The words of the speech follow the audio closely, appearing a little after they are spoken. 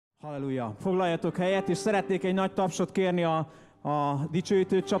Halleluja! Foglaljatok helyet, és szeretnék egy nagy tapsot kérni a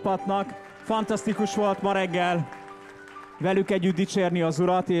dicsőítő csapatnak. Fantasztikus volt ma reggel velük együtt dicsérni az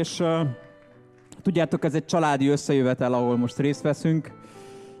Urat, és tudjátok, ez egy családi összejövetel, ahol most részt veszünk,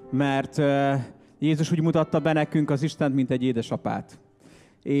 mert Jézus úgy mutatta be nekünk az Istent, mint egy édesapát.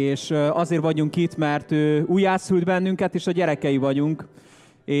 És azért vagyunk itt, mert ő újjászült bennünket, és a gyerekei vagyunk,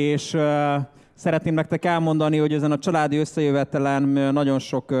 és szeretném nektek elmondani, hogy ezen a családi összejövetelen nagyon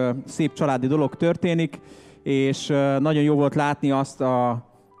sok szép családi dolog történik, és nagyon jó volt látni azt, a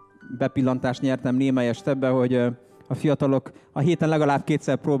bepillantást nyertem némelyest ebbe, hogy a fiatalok a héten legalább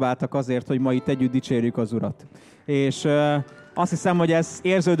kétszer próbáltak azért, hogy ma itt együtt dicsérjük az Urat. És azt hiszem, hogy ez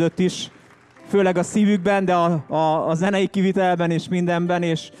érződött is, főleg a szívükben, de a zenei kivitelben és mindenben,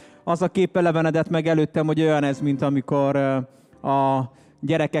 és az a kép elevenedett meg előttem, hogy olyan ez, mint amikor a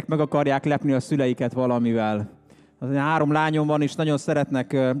gyerekek meg akarják lepni a szüleiket valamivel. Az 3 lányom van, és nagyon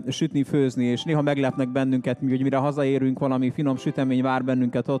szeretnek sütni, főzni, és néha meglepnek bennünket, hogy mire hazaérünk, valami finom sütemény vár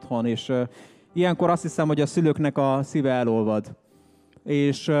bennünket otthon, és ilyenkor azt hiszem, hogy a szülőknek a szíve elolvad.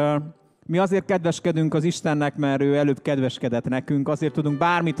 És mi azért kedveskedünk az Istennek, mert ő előbb kedveskedett nekünk, azért tudunk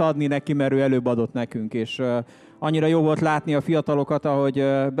bármit adni neki, mert ő előbb adott nekünk, és annyira jó volt látni a fiatalokat, ahogy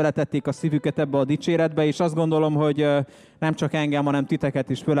beletették a szívüket ebbe a dicséretbe, és azt gondolom, hogy nem csak engem, hanem titeket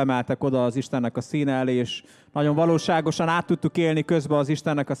is fölemeltek oda az Istennek a színe elé, és nagyon valóságosan át tudtuk élni közben az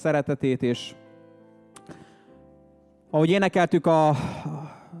Istennek a szeretetét, és ahogy énekeltük a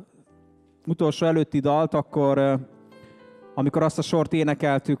utolsó előtti dalt, akkor amikor azt a sort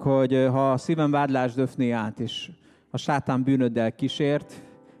énekeltük, hogy ha a szívem vádlás döfné át, és a sátán bűnöddel kísért,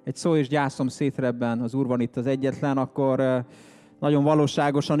 egy szó és gyászom szétrebben, az Úr van itt az egyetlen, akkor nagyon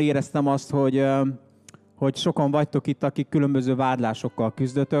valóságosan éreztem azt, hogy sokan vagytok itt, akik különböző vádlásokkal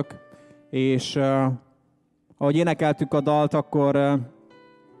küzdötök, és ahogy énekeltük a dalt, akkor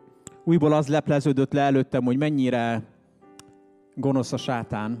újból az lepleződött le előttem, hogy mennyire gonosz a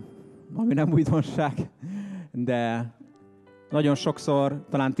sátán, ami nem újdonság, de nagyon sokszor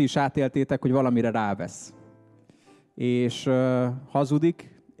talán ti is átéltétek, hogy valamire rávesz. És hazudik,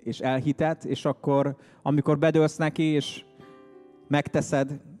 és elhitet, és akkor, amikor bedőlsz neki, és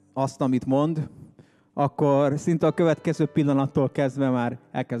megteszed azt, amit mond, akkor szinte a következő pillanattól kezdve már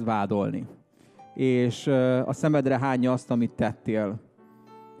elkezd vádolni. És a szemedre hányja azt, amit tettél.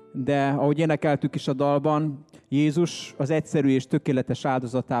 De ahogy énekeltük is a dalban, Jézus az egyszerű és tökéletes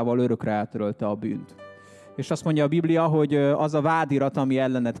áldozatával örökre eltörölte a bűnt. És azt mondja a Biblia, hogy az a vádirat, ami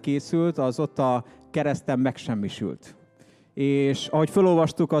ellened készült, az ott a kereszten megsemmisült. És ahogy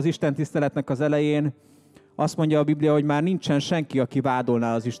felolvastuk az Isten tiszteletnek az elején, azt mondja a Biblia, hogy már nincsen senki, aki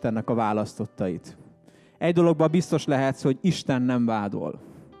vádolná az Istennek a választottait. Egy dologban biztos lehetsz, hogy Isten nem vádol.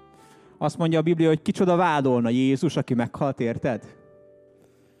 Azt mondja a Biblia, hogy kicsoda vádolna, Jézus, aki meghalt, érted?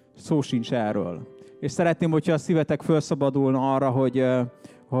 Szó sincs erről. És szeretném, hogyha a szívetek felszabadulna arra,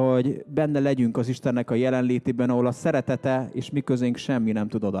 hogy benne legyünk az Istennek a jelenlétében, ahol a szeretete és mi közénk semmi nem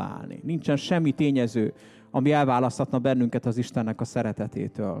tud odaállni. Nincsen semmi tényező, ami elválaszthatna bennünket az Istennek a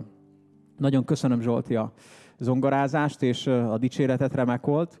szeretetétől. Nagyon köszönöm, Zsolti, a zongorázást, és a dicséretet remek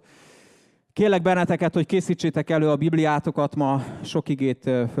volt. Kérlek benneteket, hogy készítsétek elő a Bibliátokat, ma sok igét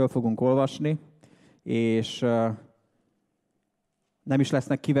föl fogunk olvasni, és nem is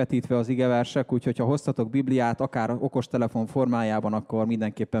lesznek kivetítve az igeversek, úgyhogy ha hoztatok Bibliát, akár okostelefon formájában, akkor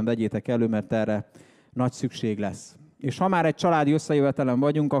mindenképpen vegyétek elő, mert erre nagy szükség lesz. És ha már egy családi összejövetelen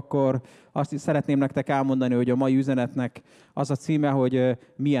vagyunk, akkor azt is szeretném nektek elmondani, hogy a mai üzenetnek az a címe, hogy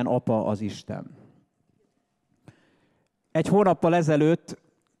milyen apa az Isten. Egy hónappal ezelőtt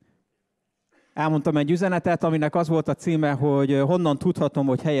elmondtam egy üzenetet, aminek az volt a címe, hogy honnan tudhatom,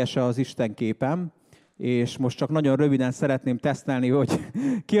 hogy helyese az Isten képem, és most csak nagyon röviden szeretném tesztelni, hogy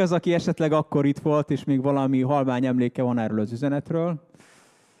ki az, aki esetleg akkor itt volt, és még valami halvány emléke van erről az üzenetről.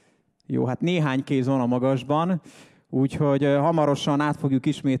 Jó, hát néhány kéz van a magasban, úgyhogy hamarosan át fogjuk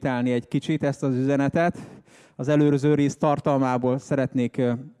ismételni egy kicsit ezt az üzenetet. Az előző rész tartalmából szeretnék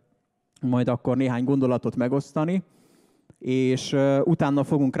majd akkor néhány gondolatot megosztani, és utána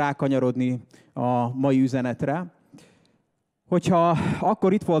fogunk rákanyarodni a mai üzenetre. Hogyha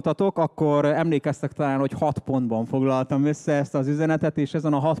akkor itt voltatok, akkor emlékeztek talán, hogy 6 pontban foglaltam össze ezt az üzenetet, és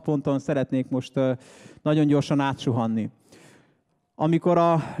ezen a 6 ponton szeretnék most nagyon gyorsan átsuhanni. Amikor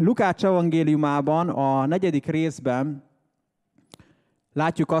a Lukács evangéliumában, a 4. részben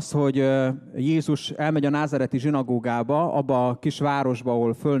látjuk azt, hogy Jézus elmegy a názáreti zsinagógába, abba a kis városba,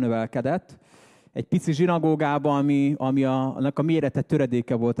 ahol fölnövelkedett, egy pici zsinagógába, ami annak a mérete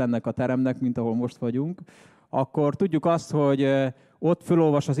töredéke volt ennek a teremnek, mint ahol most vagyunk. akkor tudjuk azt, hogy ott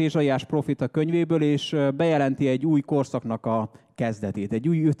fölolvas az Ézsaiás próféta könyvéből, és bejelenti egy új korszaknak a kezdetét, egy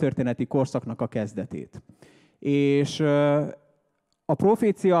új történeti korszaknak a kezdetét. És a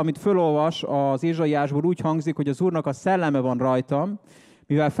profécia, amit fölolvas az Ézsaiásból, úgy hangzik, hogy az Úrnak a szelleme van rajtam,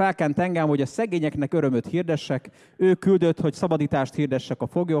 mivel felkent engem, hogy a szegényeknek örömöt hirdessek, ő küldött, hogy szabadítást hirdessek a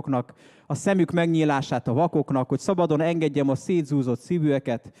foglyoknak, a szemük megnyílását a vakoknak, hogy szabadon engedjem a szétzúzott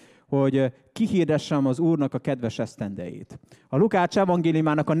szívűeket, hogy kihirdessem az Úrnak a kedves esztendejét. A Lukács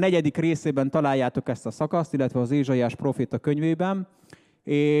evangéliumának a 4. részében találjátok ezt a szakaszt, illetve az Ézsaiás próféta könyvében,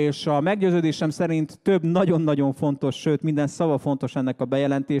 és a meggyőződésem szerint több nagyon-nagyon fontos, sőt minden szava fontos ennek a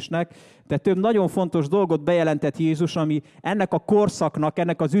bejelentésnek, de több nagyon fontos dolgot bejelentett Jézus, ami ennek a korszaknak,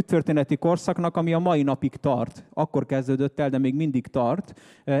 ennek az ügytörténeti korszaknak, ami a mai napig tart. Akkor kezdődött el, de még mindig tart,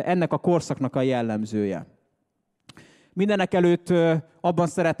 ennek a korszaknak a jellemzője. Mindenek előtt abban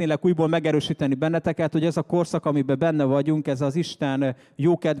szeretnélek újból megerősíteni benneteket, hogy ez a korszak, amiben benne vagyunk, ez az Isten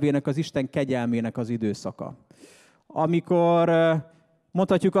jókedvének, az Isten kegyelmének az időszaka. Amikor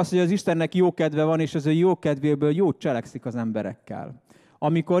mondhatjuk azt, hogy az Istennek jókedve van, és az ő jókedvéből jót cselekszik az emberekkel.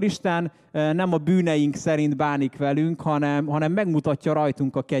 Amikor Isten nem a bűneink szerint bánik velünk, hanem megmutatja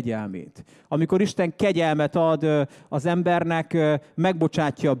rajtunk a kegyelmét. Amikor Isten kegyelmet ad az embernek,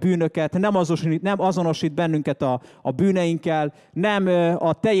 megbocsátja a bűnöket, nem azonosít bennünket a bűneinkkel, nem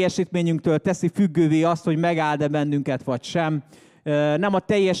a teljesítményünktől teszi függővé azt, hogy megáld-e bennünket vagy sem, nem a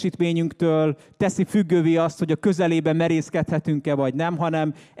teljesítményünktől teszi függővé azt, hogy a közelében merészkedhetünk-e vagy nem,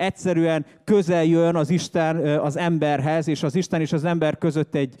 hanem egyszerűen közel jön az Isten az emberhez, és az Isten és az ember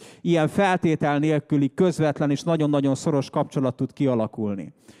között egy ilyen feltétel nélküli, közvetlen és nagyon-nagyon szoros kapcsolat tud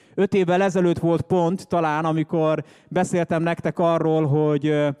kialakulni. 5 évvel ezelőtt volt pont talán, amikor beszéltem nektek arról,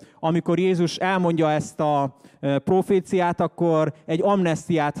 hogy amikor Jézus elmondja ezt a proféciát, akkor egy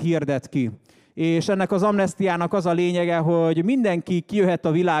amnesztiát hirdet ki. És ennek az amnesztiának az a lényege, hogy mindenki kijöhet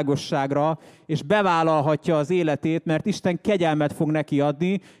a világosságra, és bevállalhatja az életét, mert Isten kegyelmet fog neki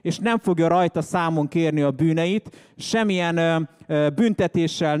adni, és nem fogja rajta számon kérni a bűneit, semmilyen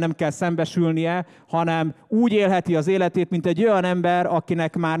büntetéssel nem kell szembesülnie, hanem úgy élheti az életét, mint egy olyan ember,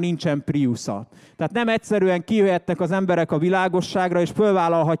 akinek már nincsen Priusza. Tehát nem egyszerűen kijöhetnek az emberek a világosságra, és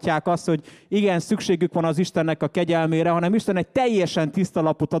fölvállalhatják azt, hogy igen, szükségük van az Istennek a kegyelmére, hanem Isten egy teljesen tiszta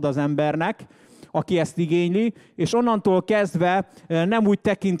lapot ad az embernek, aki ezt igényli, és onnantól kezdve nem úgy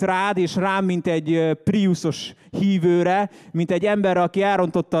tekint rád és rám, mint egy Priuszos hívőre, mint egy emberre, aki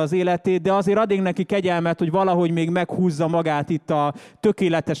elrontotta az életét, de azért ad neki kegyelmet, hogy valahogy még meghúzza magát itt a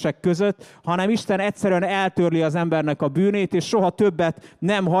tökéletesek között, hanem Isten egyszerűen eltörli az embernek a bűnét, és soha többet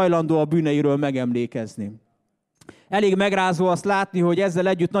nem hajlandó a bűneiről megemlékezni. Elég megrázó azt látni, hogy ezzel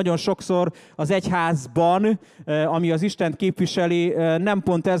együtt nagyon sokszor az egyházban, ami az Istent képviseli, nem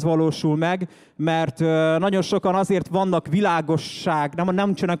pont ez valósul meg, mert nagyon sokan azért vannak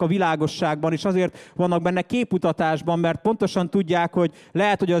nem csinálnak a világosságban, és azért vannak benne képmutatásban, mert pontosan tudják, hogy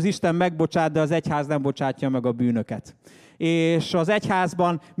lehet, hogy az Isten megbocsát, de az egyház nem bocsátja meg a bűnöket. És az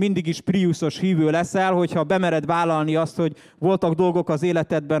egyházban mindig is priuszos hívő leszel, hogyha bemered vállalni azt, hogy voltak dolgok az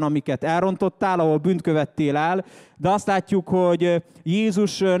életedben, amiket elrontottál, ahol bűnt követtél el, de azt látjuk, hogy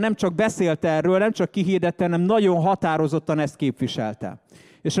Jézus nem csak beszélt erről, nem csak kihirdette, hanem nagyon határozottan ezt képviselte.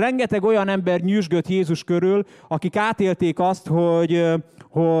 És rengeteg olyan ember nyüzsgött Jézus körül, akik átélték azt,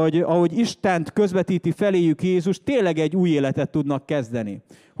 hogy ahogy Istent közvetíti feléjük Jézus, tényleg egy új életet tudnak kezdeni.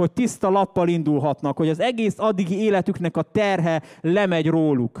 Hogy tiszta lappal indulhatnak, hogy az egész addigi életüknek a terhe lemegy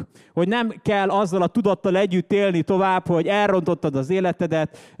róluk. Hogy nem kell azzal a tudattal együtt élni tovább, hogy elrontottad az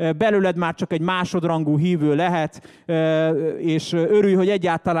életedet, belőled már csak egy másodrangú hívő lehet, és örülj, hogy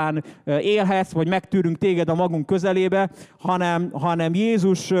egyáltalán élhetsz, vagy megtűrünk téged a magunk közelébe, hanem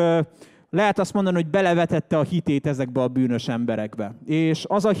Jézus lehet azt mondani, hogy belevetette a hitét ezekbe a bűnös emberekbe. És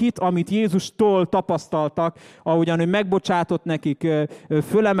az a hit, amit Jézustól tapasztaltak, ahogyan ő megbocsátott nekik,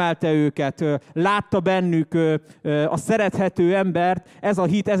 fölemelte őket, látta bennük a szerethető embert, ez a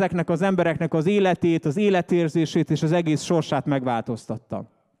hit ezeknek az embereknek az életét, az életérzését és az egész sorsát megváltoztatta.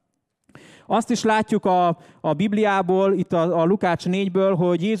 Azt is látjuk a Bibliából, itt a Lukács 4-ből,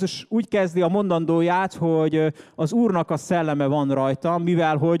 hogy Jézus úgy kezdi a mondandóját, hogy az Úrnak a szelleme van rajtam,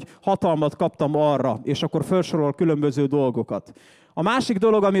 mivel hogy hatalmat kaptam arra, és akkor felsorol különböző dolgokat. A másik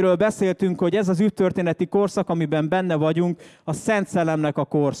dolog, amiről beszéltünk, hogy ez az ügytörténeti korszak, amiben benne vagyunk, a Szent Szellemnek a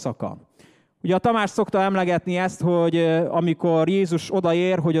korszaka. Ugye a Tamás szokta emlegetni ezt, hogy amikor Jézus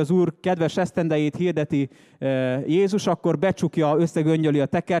odaér, hogy az Úr kedves esztendejét hirdeti Jézus, akkor becsukja, összegöngyöli a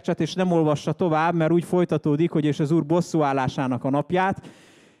tekercset, és nem olvassa tovább, mert úgy folytatódik, hogy és az Úr bosszúállásának a napját.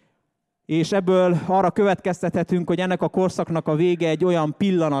 és ebből arra következtethetünk, hogy ennek a korszaknak a vége egy olyan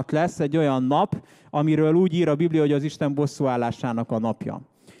pillanat lesz, egy olyan nap, amiről úgy ír a Biblia, hogy az Isten bosszúállásának a napja.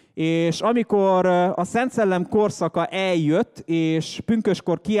 És amikor a Szent Szellem korszaka eljött, és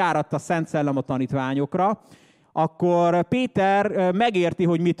pünköskor kiáradt a Szent Szellem a tanítványokra, akkor Péter megérti,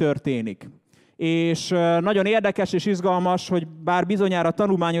 hogy mi történik. És nagyon érdekes és izgalmas, hogy bár bizonyára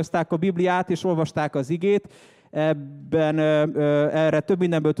tanulmányozták a Bibliát és olvasták az igét, erre több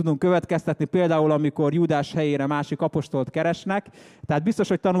mindenből tudunk következtetni, például amikor Júdás helyére másik apostolt keresnek, tehát biztos,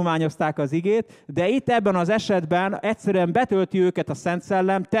 hogy tanulmányozták az igét, de itt ebben az esetben egyszerűen betölti őket a Szent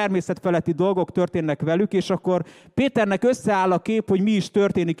Szellem, természetfeletti dolgok történnek velük, és akkor Péternek összeáll a kép, hogy mi is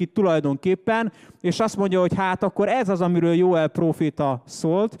történik itt tulajdonképpen, és azt mondja, hogy hát akkor ez az, amiről Jóel próféta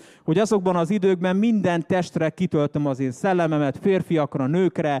szólt, hogy azokban az időkben minden testre kitöltöm az én szellememet, férfiakra,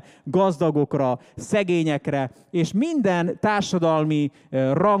 nőkre, gazdagokra, szegényekre, és minden társadalmi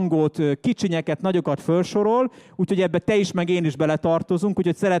rangot, kicsinyeket, nagyokat felsorol, úgyhogy ebbe te is, meg én is beletartozunk,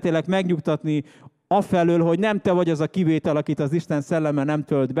 úgyhogy szeretélek megnyugtatni afelől, hogy nem te vagy az a kivétel, akit az Isten szelleme nem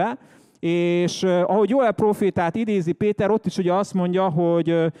tölt be, és ahogy Jóel prófétát idézi Péter, ott is ugye azt mondja,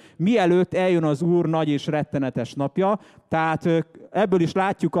 hogy mielőtt eljön az Úr nagy és rettenetes napja, tehát ebből is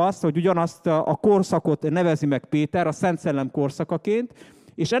látjuk azt, hogy ugyanazt a korszakot nevezi meg Péter, a Szent Szellem korszakaként,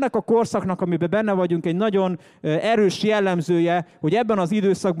 és ennek a korszaknak, amiben benne vagyunk, egy nagyon erős jellemzője, hogy ebben az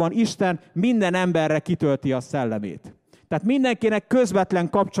időszakban Isten minden emberre kitölti a szellemét. Tehát mindenkinek közvetlen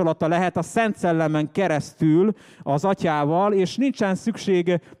kapcsolata lehet a Szent Szellemen keresztül az Atyával, és nincsen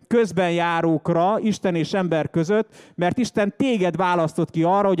szükség közbenjárókra Isten és ember között, mert Isten téged választott ki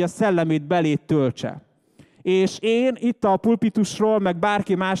arra, hogy a szellemét beléd töltse. És én itt a pulpitusról, meg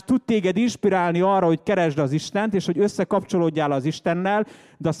bárki más tud téged inspirálni arra, hogy keresd az Istent, és hogy összekapcsolódjál az Istennel,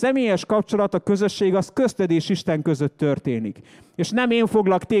 de a személyes kapcsolat, a közösség az közted és Isten között történik. És nem én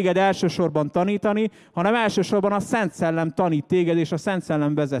foglak téged elsősorban tanítani, hanem elsősorban a Szent Szellem tanít téged, és a Szent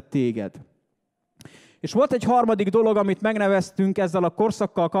Szellem vezet téged. És volt egy harmadik dolog, amit megneveztünk ezzel a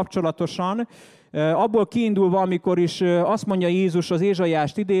korszakkal kapcsolatosan, abból kiindulva, amikor is azt mondja Jézus az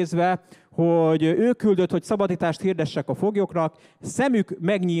Ézsaiást idézve, hogy ő küldött, hogy szabadítást hirdessek a foglyoknak, szemük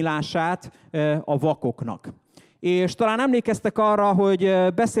megnyílását a vakoknak. És talán emlékeztek arra, hogy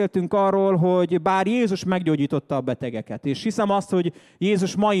beszéltünk arról, hogy bár Jézus meggyógyította a betegeket, és hiszem azt, hogy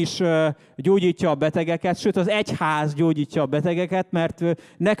Jézus ma is gyógyítja a betegeket, sőt az egyház gyógyítja a betegeket, mert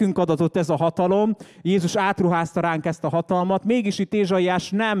nekünk adatott ez a hatalom, Jézus átruházta ránk ezt a hatalmat, mégis itt Ézsaiás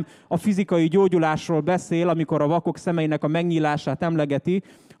nem a fizikai gyógyulásról beszél, amikor a vakok szemeinek a megnyílását emlegeti,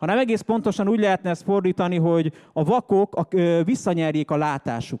 hanem egész pontosan úgy lehetne ezt fordítani, hogy a vakok visszanyerjék a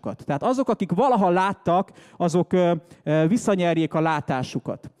látásukat. Tehát azok, akik valaha láttak, azok visszanyerjék a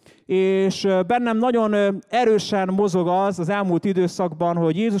látásukat. És bennem nagyon erősen mozog az elmúlt időszakban,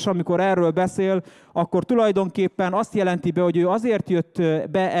 hogy Jézus, amikor erről beszél, akkor tulajdonképpen azt jelenti be, hogy ő azért jött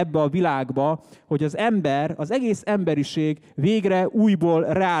be ebbe a világba, hogy az ember, az egész emberiség végre újból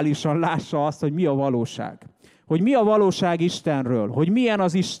reálisan lássa azt, hogy mi a valóság. Hogy mi a valóság Istenről, hogy milyen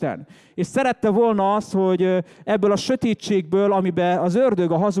az Isten. És szerette volna azt, hogy ebből a sötétségből, amiben az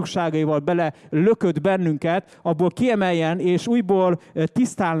ördög a hazugságaival bele lökött bennünket, abból kiemeljen, és újból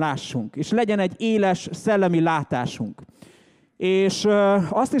tisztán lássunk, és legyen egy éles szellemi látásunk. És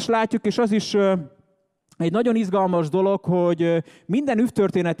azt is látjuk, és az is egy nagyon izgalmas dolog, hogy minden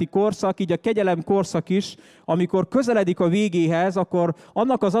üvtörténeti korszak, így a kegyelem korszak is, amikor közeledik a végéhez, akkor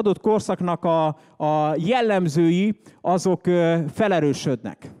annak az adott korszaknak a jellemzői, azok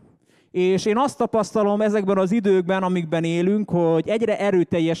felerősödnek. És én azt tapasztalom ezekben az időkben, amikben élünk, hogy egyre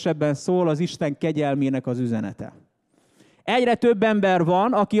erőteljesebben szól az Isten kegyelmének az üzenete. Egyre több ember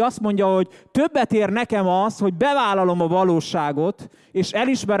van, aki azt mondja, hogy többet ér nekem az, hogy bevállalom a valóságot, és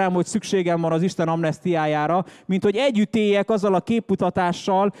elismerem, hogy szükségem van az Isten amnesztiájára, mint hogy együtt éljek azzal a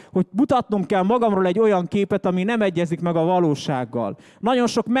képmutatással, hogy mutatnom kell magamról egy olyan képet, ami nem egyezik meg a valósággal. Nagyon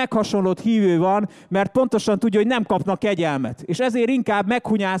sok meghasonlott hívő van, mert pontosan tudja, hogy nem kapnak kegyelmet. És ezért inkább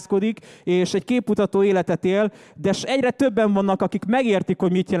meghunyászkodik, és egy képmutató életet él, de egyre többen vannak, akik megértik,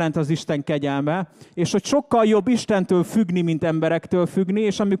 hogy mit jelent az Isten kegyelme, és hogy sokkal jobb Istentől függni, mint emberektől függni,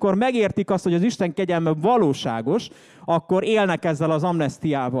 és amikor megértik azt, hogy az Isten kegyelme valóságos, akkor élnek ezzel az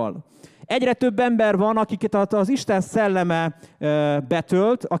amnesztiával. Egyre több ember van, akiket az Isten szelleme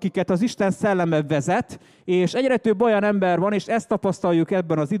betölt, akiket az Isten szelleme vezet, és egyre több olyan ember van, és ezt tapasztaljuk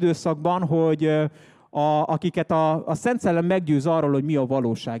ebben az időszakban, hogy akiket a Szent Szellem meggyőz arról, hogy mi a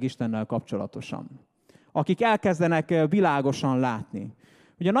valóság Istennel kapcsolatosan. Akik elkezdenek világosan látni.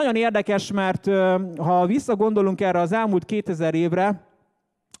 Ugye nagyon érdekes, mert ha visszagondolunk erre az elmúlt 2000 évre,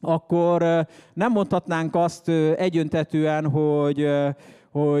 akkor nem mondhatnánk azt egyöntetűen,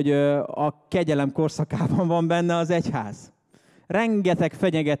 hogy a kegyelem korszakában van benne az egyház. Rengeteg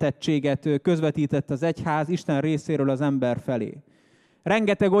fenyegetettséget közvetített az egyház Isten részéről az ember felé.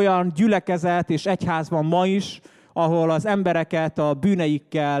 Rengeteg olyan gyülekezet és egyház van ma is, ahol az embereket a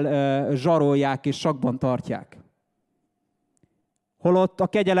bűneikkel zsarolják és sakban tartják. Holott a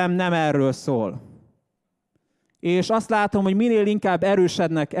kegyelem nem erről szól. És azt látom, hogy minél inkább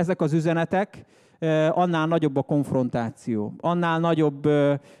erősödnek ezek az üzenetek, annál nagyobb a konfrontáció, annál nagyobb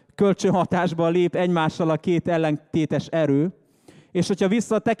kölcsönhatásban lép egymással a két ellentétes erő. És hogyha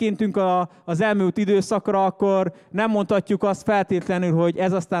visszatekintünk az elmúlt időszakra, akkor nem mondhatjuk azt feltétlenül, hogy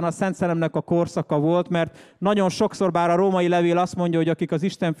ez aztán a Szent Szellemnek a korszaka volt, mert nagyon sokszor, bár a római levél azt mondja, hogy akik az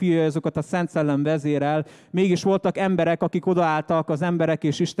Isten fiúi, azokat a Szent Szellem vezérel, mégis voltak emberek, akik odaálltak az emberek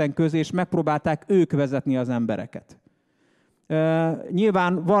és Isten közé, és megpróbálták ők vezetni az embereket.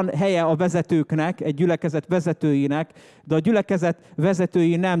 Nyilván van helye a vezetőknek, egy gyülekezet vezetőinek, de a gyülekezet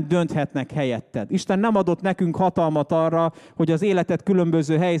vezetői nem dönthetnek helyetted. Isten nem adott nekünk hatalmat arra, hogy az életet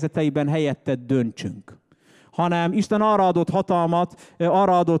különböző helyzeteiben helyetted döntsünk. Hanem Isten arra adott hatalmat,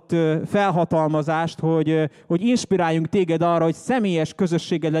 arra adott felhatalmazást, hogy inspiráljunk téged arra, hogy személyes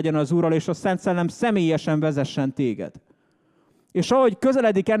közösséged legyen az Úrral, és a Szent Szellem személyesen vezessen téged. És ahogy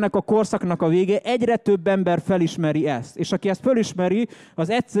közeledik ennek a korszaknak a vége, egyre több ember felismeri ezt. És aki ezt felismeri, az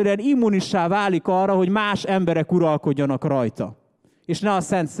egyszerűen immunissá válik arra, hogy más emberek uralkodjanak rajta. És ne a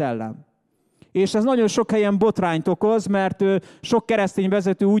Szent Szellem. És ez nagyon sok helyen botrányt okoz, mert sok keresztény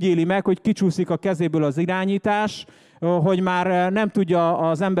vezető úgy éli meg, hogy kicsúszik a kezéből az irányítás, hogy már nem tudja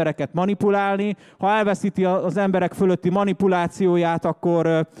az embereket manipulálni. Ha elveszíti az emberek fölötti manipulációját,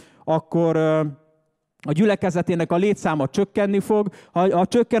 akkor a gyülekezetének a létszáma csökkenni fog. Ha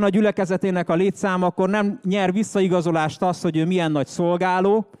csökken a gyülekezetének a létszáma, akkor nem nyer visszaigazolást az, hogy ő milyen nagy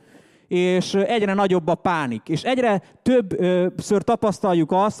szolgáló, és egyre nagyobb a pánik. És egyre többször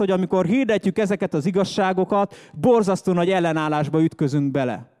tapasztaljuk azt, hogy amikor hirdetjük ezeket az igazságokat, borzasztó nagy ellenállásba ütközünk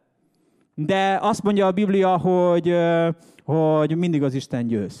bele. De azt mondja a Biblia, hogy mindig az Isten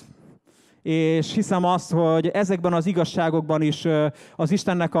győz. És hiszem azt, hogy ezekben az igazságokban is az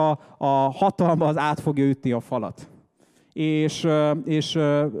Istennek a hatalma az át fogja ütni a falat. És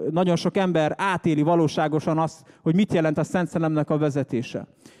nagyon sok ember átéli valóságosan azt, hogy mit jelent a Szent Szellemnek a vezetése.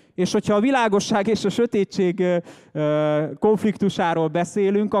 És hogyha a világosság és a sötétség konfliktusáról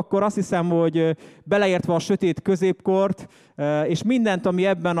beszélünk, akkor azt hiszem, hogy beleértve a sötét középkort, és mindent, ami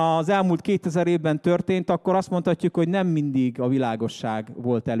ebben az elmúlt 2000 évben történt, akkor azt mondhatjuk, hogy nem mindig a világosság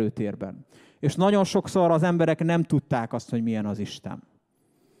volt előtérben. És nagyon sokszor az emberek nem tudták azt, hogy milyen az Isten.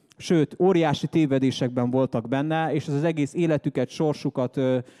 Sőt, óriási tévedésekben voltak benne, és ez az egész életüket, sorsukat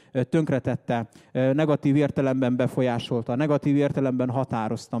tönkretette, negatív értelemben befolyásolta, negatív értelemben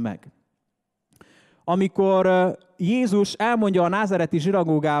határozta meg. Amikor Jézus elmondja a názáreti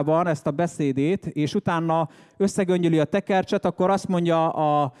zsinagógában ezt a beszédét, és utána összegöngyöli a tekercset, akkor azt mondja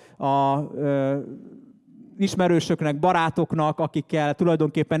a ismerősöknek, barátoknak, akikkel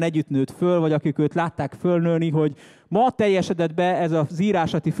tulajdonképpen együtt nőtt föl, vagy akik őt látták fölnőni, hogy ma teljesedett be ez az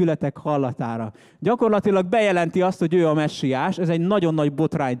írás a ti fületek hallatára. Gyakorlatilag bejelenti azt, hogy ő a messiás, ez egy nagyon nagy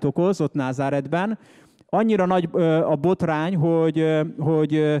botrányt okoz ott Názáretben. Annyira nagy a botrány,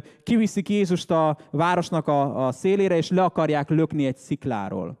 hogy kiviszik Jézust a városnak a szélére, és le akarják lökni egy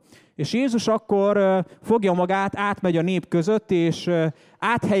szikláról. És Jézus akkor fogja magát, átmegy a nép között, és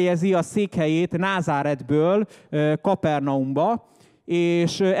áthelyezi a székhelyét Názáretből Kapernaumba.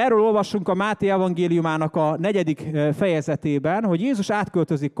 És erről olvasunk a Máté evangéliumának a 4. fejezetében, hogy Jézus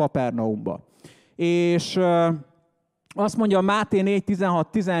átköltözik Kapernaumba. És azt mondja a Máté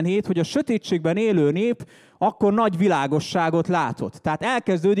 4:16-17, hogy a sötétségben élő nép akkor nagy világosságot látott. Tehát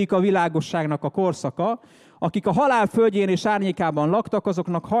elkezdődik a világosságnak a korszaka. Akik a halál földjén és árnyékában laktak,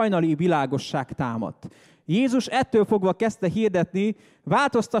 azoknak hajnali világosság támadt. Jézus ettől fogva kezdte hirdetni,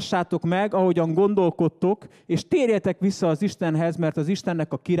 változtassátok meg, ahogyan gondolkodtok, és térjetek vissza az Istenhez, mert az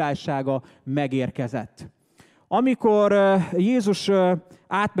Istennek a királysága megérkezett. Amikor Jézus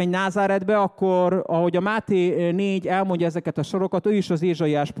átmegy Názáretbe, akkor, ahogy a Máté 4 elmondja ezeket a sorokat, ő is az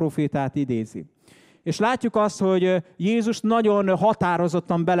Ézsaiás prófétát idézi. És látjuk azt, hogy Jézus nagyon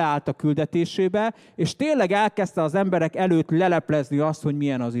határozottan beleállt a küldetésébe, és tényleg elkezdte az emberek előtt leleplezni azt, hogy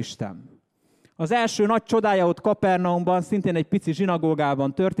milyen az Isten. Az első nagy csodája ott Kapernaumban, szintén egy pici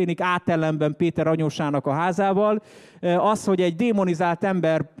zsinagógában történik, átellenben Péter anyósának a házával, az, hogy egy démonizált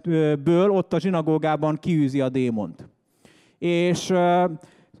emberből ott a zsinagógában kiűzi a démont. És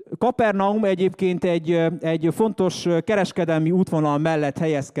Kapernaum egyébként egy fontos kereskedelmi útvonal mellett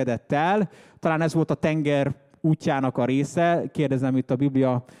helyezkedett el, talán ez volt a tenger útjának a része. Kérdezem itt a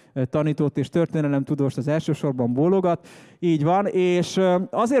Biblia tanítót és történelemtudóst, az elsősorban bólogat. Így van, és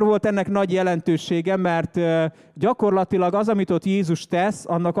azért volt ennek nagy jelentősége, mert gyakorlatilag az, amit ott Jézus tesz,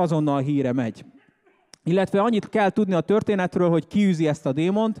 annak azonnal híre megy. Illetve annyit kell tudni a történetről, hogy kiűzi ezt a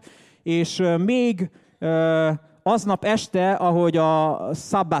démont, és még aznap este, ahogy a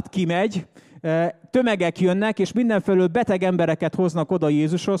szabbát kimegy, tömegek jönnek, és mindenfelől beteg embereket hoznak oda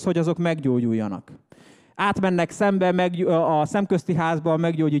Jézushoz, hogy azok meggyógyuljanak. Átmennek szembe, a szemközti házban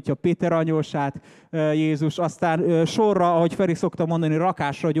meggyógyítja Péter anyósát Jézus, aztán sorra, ahogy Feri szokta mondani,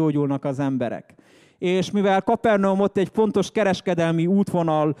 rakásra gyógyulnak az emberek. És mivel Kapernaum ott egy fontos kereskedelmi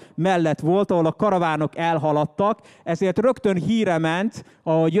útvonal mellett volt, ahol a karavánok elhaladtak, ezért rögtön híre ment,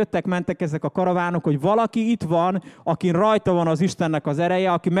 ahogy jöttek-mentek ezek a karavánok, hogy valaki itt van, akin rajta van az Istennek az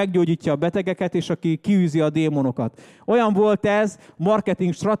ereje, aki meggyógyítja a betegeket, és aki kiűzi a démonokat. Olyan volt ez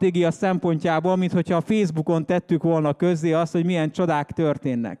marketing stratégia szempontjából, mintha a Facebookon tettük volna közzé azt, hogy milyen csodák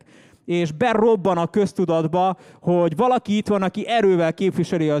történnek. És berobban a köztudatba, hogy valaki itt van, aki erővel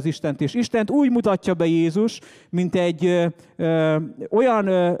képviseli az Istent. És Istent úgy mutatja be Jézus, mint egy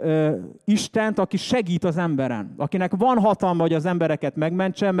olyan Istent, aki segít az emberen. Akinek van hatalma, hogy az embereket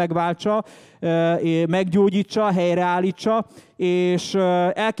megmentse, megváltsa, meggyógyítsa, helyreállítsa, és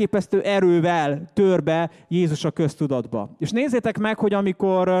elképesztő erővel tör be Jézus a köztudatba. És nézzétek meg, hogy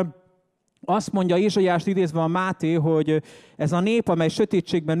amikor azt mondja Ézsaiást idézve a Máté, hogy ez a nép, amely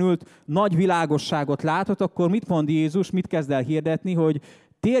sötétségben ült, nagy világosságot látott, akkor mit mond Jézus, mit kezd el hirdetni, hogy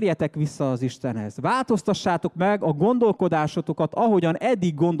térjetek vissza az Istenhez. Változtassátok meg a gondolkodásotokat, ahogyan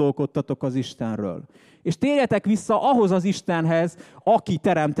eddig gondolkodtatok az Istenről. És térjetek vissza ahhoz az Istenhez, aki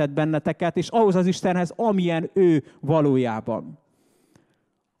teremtett benneteket, és ahhoz az Istenhez, amilyen ő valójában.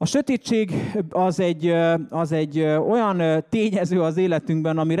 A sötétség az egy olyan tényező az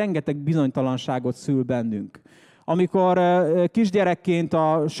életünkben, ami rengeteg bizonytalanságot szül bennünk. Amikor kisgyerekként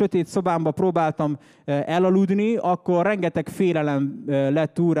a sötét szobámba próbáltam elaludni, akkor rengeteg félelem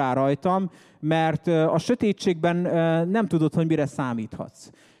lett úrrá rajtam, mert a sötétségben nem tudod, hogy mire számíthatsz.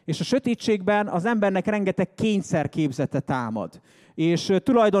 És a sötétségben az embernek rengeteg kényszerképzete támad. És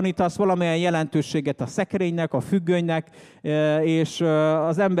tulajdonítasz valamilyen jelentőséget a szekrénynek, a függönynek, és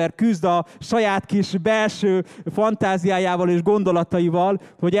az ember küzd a saját kis belső fantáziájával és gondolataival,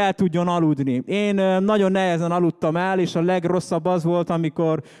 hogy el tudjon aludni. Én nagyon nehezen aludtam el, és a legrosszabb az volt,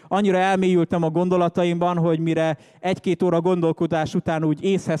 amikor annyira elmélyültem a gondolataimban, hogy mire 1-2 óra gondolkodás után úgy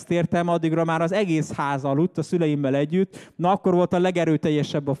észhez tértem, addigra már az egész ház aludt a szüleimmel együtt, na akkor volt a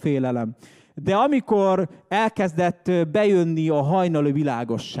legerőteljesebb a félelem. De amikor elkezdett bejönni a hajnali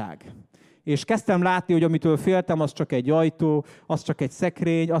világosság, és kezdtem látni, hogy amitől féltem, az csak egy ajtó, az csak egy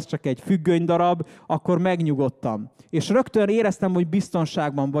szekrény, az csak egy függönydarab, akkor megnyugodtam. És rögtön éreztem, hogy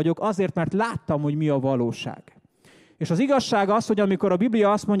biztonságban vagyok, azért, mert láttam, hogy mi a valóság. És az igazság az, hogy amikor a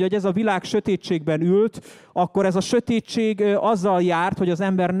Biblia azt mondja, hogy ez a világ sötétségben ült, akkor ez a sötétség azzal járt, hogy az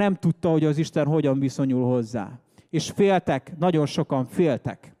ember nem tudta, hogy az Isten hogyan viszonyul hozzá. És féltek, nagyon sokan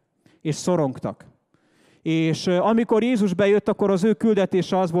féltek. És szorongtak. És amikor Jézus bejött, akkor az ő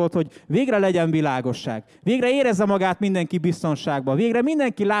küldetése az volt, hogy végre legyen világosság. Végre érezze magát mindenki biztonságban. Végre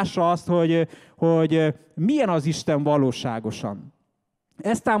mindenki lássa azt, hogy milyen az Isten valóságosan.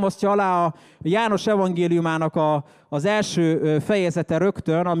 Ezt támasztja alá a János evangéliumának az első fejezete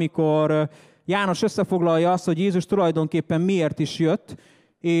rögtön, amikor János összefoglalja azt, hogy Jézus tulajdonképpen miért is jött,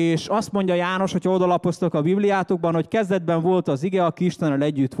 és azt mondja János, hogyha odalapoztok a Bibliátokban, hogy kezdetben volt az ige, aki Istennel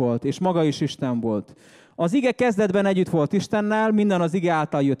együtt volt, és maga is Isten volt. Az ige kezdetben együtt volt Istennel, minden az ige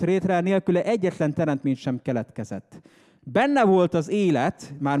által jött létre, nélküle egyetlen teremtmény sem keletkezett. Benne volt az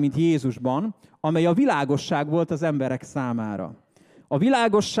élet, mármint Jézusban, amely a világosság volt az emberek számára. A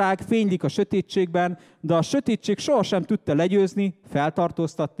világosság fénylik a sötétségben, de a sötétség sohasem tudta legyőzni,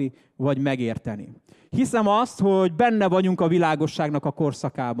 feltartóztatni vagy megérteni. Hiszem azt, hogy benne vagyunk a világosságnak a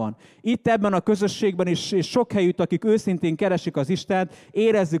korszakában. Itt ebben a közösségben és sok helyütt, akik őszintén keresik az Istent,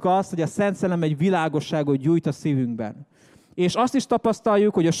 érezzük azt, hogy a Szent Szellem egy világosságot gyújt a szívünkben. És azt is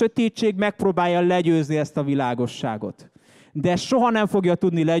tapasztaljuk, hogy a sötétség megpróbálja legyőzni ezt a világosságot. De soha nem fogja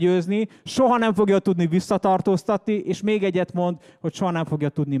tudni legyőzni, soha nem fogja tudni visszatartóztatni, és még egyet mond, hogy soha nem fogja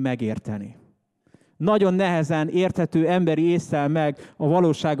tudni megérteni. Nagyon nehezen érthető emberi ésszel meg a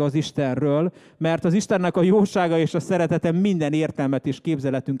valósága az Istenről, mert az Istennek a jósága és a szeretete minden értelmet és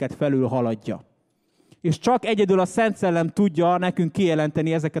képzeletünket felül haladja. És csak egyedül a Szent Szellem tudja nekünk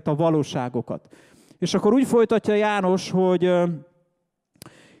kijelenteni ezeket a valóságokat. És akkor úgy folytatja János, hogy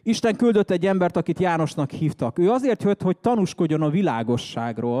Isten küldött egy embert, akit Jánosnak hívtak. Ő azért jött, hogy tanúskodjon a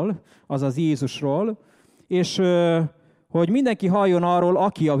világosságról, azaz Jézusról, és hogy mindenki halljon arról,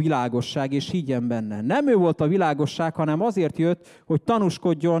 aki a világosság, és higgyen benne. Nem ő volt a világosság, hanem azért jött, hogy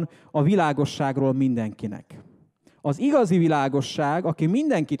tanúskodjon a világosságról mindenkinek. Az igazi világosság, aki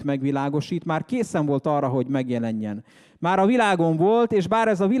mindenkit megvilágosít, már készen volt arra, hogy megjelenjen. Már a világon volt, és bár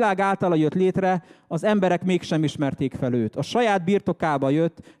ez a világ általa jött létre, az emberek mégsem ismerték fel őt. A saját birtokába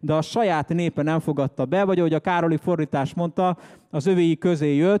jött, de a saját népe nem fogadta be, vagy ahogy a Károli fordítás mondta, az övéi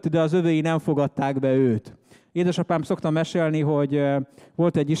közé jött, de az övéi nem fogadták be őt. Édesapám szoktam mesélni, hogy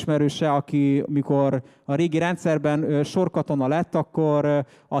volt egy ismerőse, aki mikor a régi rendszerben sorkatona lett, akkor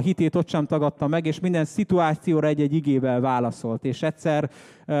a hitét ott sem tagadta meg, és minden szituációra egy-egy igével válaszolt. És egyszer,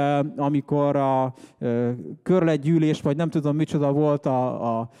 amikor a körletgyűlés, vagy nem tudom micsoda volt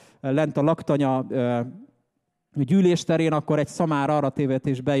lent a laktanya gyűlésterén, akkor egy szamár arra tévedt,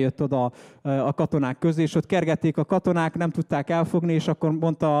 és bejött oda a katonák közé, és ott kergették a katonák, nem tudták elfogni, és akkor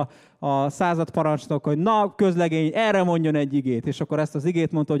mondta a századparancsnok, hogy na, közlegény, erre mondjon egy igét. És akkor ezt az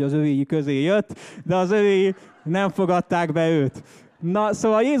igét mondta, hogy az övéi közé jött, de az övéi nem fogadták be őt. Na,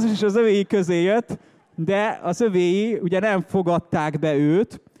 szóval Jézus is az övéi közé jött, de az övéi ugye nem fogadták be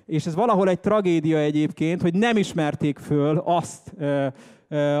őt, és ez valahol egy tragédia egyébként, hogy nem ismerték föl azt,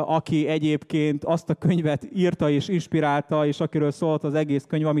 aki egyébként azt a könyvet írta és inspirálta, és akiről szólt az egész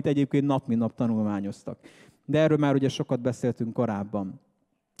könyv, amit egyébként nap mint nap tanulmányoztak. De erről már ugye sokat beszéltünk korábban.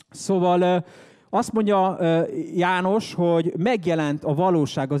 Szóval azt mondja János, hogy megjelent a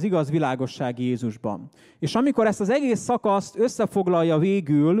valóság, az igaz világosság Jézusban. És amikor ezt az egész szakaszt összefoglalja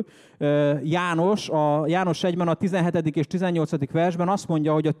végül János, a János 1-ben a 17. és 18. versben azt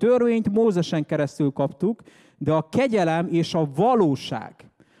mondja, hogy a törvényt Mózesen keresztül kaptuk, de a kegyelem és a valóság,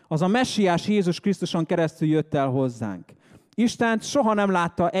 az a messiás Jézus Krisztuson keresztül jött el hozzánk. Istent soha nem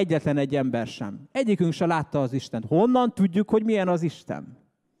látta egyetlen egy ember sem. Egyikünk se látta az Istent. Honnan tudjuk, hogy milyen az Isten?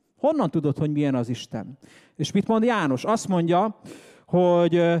 Honnan tudod, hogy milyen az Isten? És mit mond János? Azt mondja,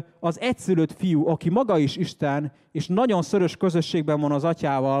 hogy az egyszülött fiú, aki maga is Isten, és nagyon szoros közösségben van az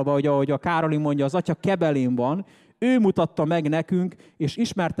atyával, vagy ahogy a Károli mondja, az atya kebelén van, ő mutatta meg nekünk, és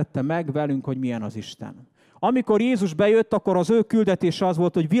ismertette meg velünk, hogy milyen az Isten. Amikor Jézus bejött, akkor az ő küldetése az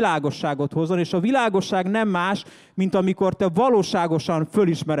volt, hogy világosságot hozzon, és a világosság nem más, mint amikor te valóságosan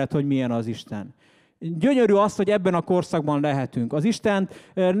fölismered, hogy milyen az Isten. Gyönyörű az, hogy ebben a korszakban lehetünk. Az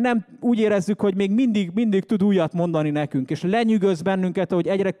Istent nem úgy érezzük, hogy még mindig tud újat mondani nekünk, és lenyűgöz bennünket, hogy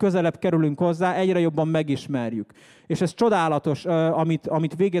egyre közelebb kerülünk hozzá, egyre jobban megismerjük. És ez csodálatos,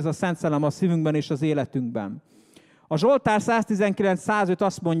 amit végez a Szent Szellem a szívünkben és az életünkben. A Zsoltár 119-105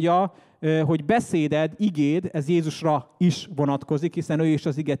 azt mondja, hogy beszéded, igéd, ez Jézusra is vonatkozik, hiszen ő és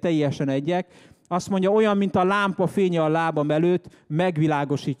az ige teljesen egyek. Azt mondja, olyan, mint a lámpa fénye a lábam előtt,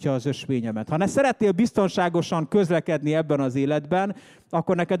 megvilágosítja az ösvényemet. Ha ne szeretnél biztonságosan közlekedni ebben az életben,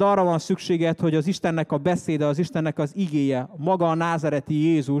 akkor neked arra van szükséged, hogy az Istennek a beszéde, az Istennek az igéje, maga a názareti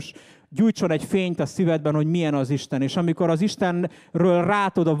Jézus gyújtson egy fényt a szívedben, hogy milyen az Isten. És amikor az Istenről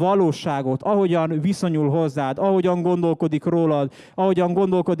rátod a valóságot, ahogyan viszonyul hozzád, ahogyan gondolkodik rólad, ahogyan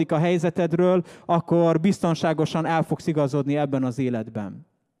gondolkodik a helyzetedről, akkor biztonságosan el fogsz igazodni ebben az életben.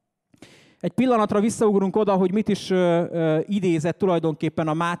 Egy pillanatra visszaugrunk oda, hogy mit is idézett tulajdonképpen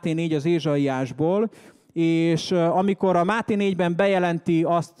a Máté 4 az Ézsaiásból, és amikor a Máté 4-ben bejelenti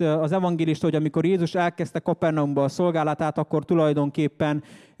azt az evangélista, hogy amikor Jézus elkezdte Kapernaumba a szolgálatát, akkor tulajdonképpen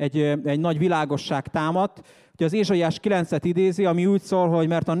egy nagy világosság támadt. Ugye az Ézsaiás 9-et idézi, ami úgy szól, hogy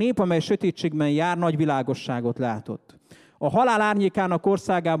mert a nép, amely sötétségben jár, nagy világosságot látott. A halál árnyékának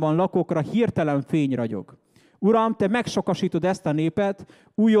országában lakókra hirtelen fény ragyog. Uram, te megsokasítod ezt a népet,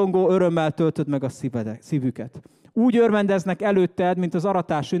 újongó örömmel töltöd meg a szívüket. Úgy örvendeznek előtted, mint az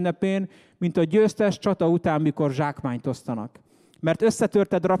aratás ünnepén, mint a győztes csata után, mikor zsákmányt osztanak. Mert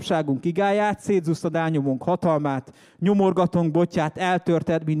összetörted rabságunk igáját, szétzusztad elnyomunk hatalmát, nyomorgatónk botját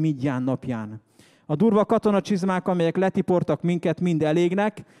eltörted, mint Midján napján. A durva katonacsizmák, amelyek letiportak minket, mind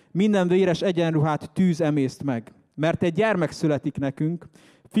elégnek, minden véres egyenruhát tűz emészt meg. Mert egy gyermek születik nekünk,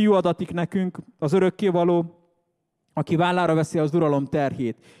 fiú adatik nekünk, az örökkévaló, aki vállára veszi az uralom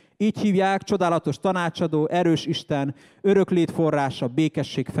terhét. Így hívják, csodálatos tanácsadó, erős Isten, öröklét forrása,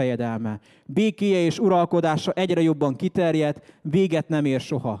 békesség fejedelme. Békéje és uralkodása egyre jobban kiterjed, véget nem ér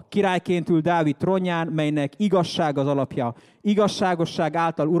soha. Királyként ül Dávid trónján, melynek igazság az alapja. Igazságosság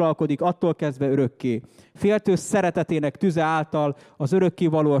által uralkodik attól kezdve örökké. Féltő szeretetének tüze által az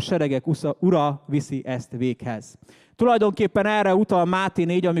örökkévaló a seregek ura viszi ezt véghez. Tulajdonképpen erre utal Máté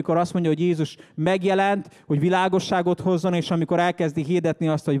 4, amikor azt mondja, hogy Jézus megjelent, hogy világosságot hozzon, és amikor elkezdi hirdetni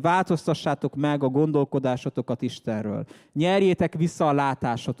azt, hogy változtassátok meg a gondolkodásotokat Istenről. Nyerjétek vissza a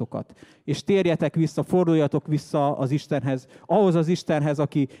látásotokat, és térjetek vissza, forduljatok vissza az Istenhez, ahhoz az Istenhez,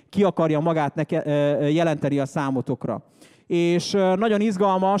 aki ki akarja magát jelenteni a számotokra. És nagyon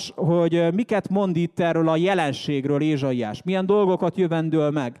izgalmas, hogy miket mond itt erről a jelenségről Ézsaiás. Milyen dolgokat jövendől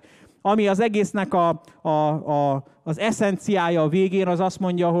meg. Ami az egésznek az eszenciája a végén, az azt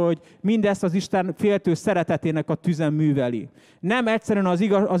mondja, hogy mindezt az Isten féltő szeretetének a tüzen műveli. Nem egyszerűen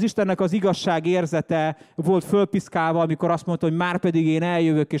az Istennek az igazság érzete volt fölpiszkálva, amikor azt mondta, hogy már pedig én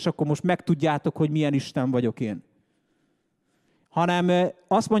eljövök, és akkor most megtudjátok, hogy milyen Isten vagyok én. Hanem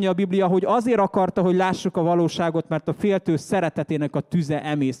azt mondja a Biblia, hogy azért akarta, hogy lássuk a valóságot, mert a féltő szeretetének a tüze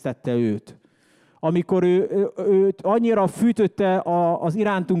emésztette őt. Amikor őt annyira fűtötte az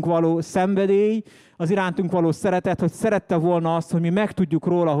irántunk való szenvedély, az irántunk való szeretet, hogy szerette volna azt, hogy mi megtudjuk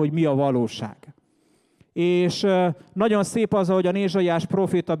róla, hogy mi a valóság. És nagyon szép az, ahogy a Ézsaiás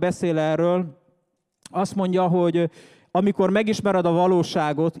próféta beszél erről, azt mondja, hogy amikor megismered a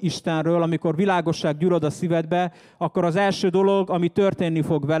valóságot Istenről, amikor világosság gyűröd a szívedbe, akkor az első dolog, ami történni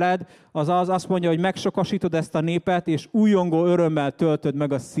fog veled, azt mondja, hogy megsokasítod ezt a népet, és újongó örömmel töltöd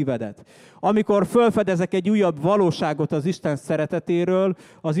meg a szívedet. Amikor felfedezek egy újabb valóságot az Isten szeretetéről,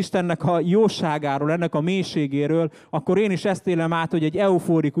 az Istennek a jóságáról, ennek a mélységéről, akkor én is ezt élem át, hogy egy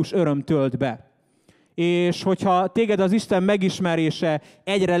eufórikus öröm tölt be. És hogyha téged az Isten megismerése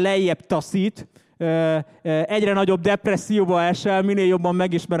egyre lejjebb taszít, egyre nagyobb depresszióba esel, minél jobban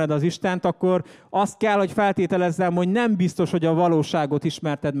megismered az Istent, akkor azt kell, hogy feltételezzem, hogy nem biztos, hogy a valóságot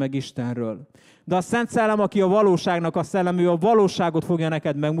ismerted meg Istenről. De a Szent Szellem, aki a valóságnak a szellem, ő a valóságot fogja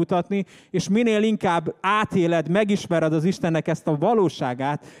neked megmutatni, és minél inkább átéled, megismered az Istennek ezt a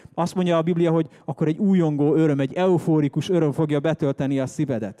valóságát, azt mondja a Biblia, hogy akkor egy újongó öröm, egy eufórikus öröm fogja betölteni a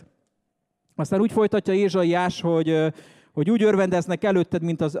szívedet. Aztán úgy folytatja Ézsaiás, hogy úgy örvendeznek előtted,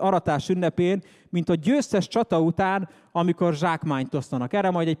 mint az aratás ünnepén, mint a győztes csata után, amikor zsákmányt osztanak. Erre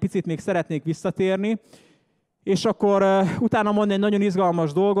majd egy picit még szeretnék visszatérni. És akkor utána mond egy nagyon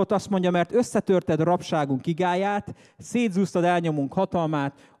izgalmas dolgot, azt mondja, mert összetörted rabságunk igáját, szétzúztad elnyomunk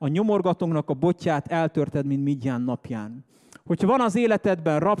hatalmát, a nyomorgatónknak a botját eltörted, mint Milyen napján. Hogyha van az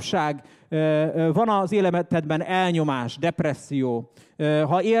életedben rabság, van az életedben elnyomás, depresszió,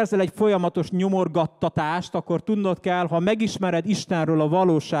 ha érzel egy folyamatos nyomorgattatást, akkor tudnod kell, ha megismered Istenről a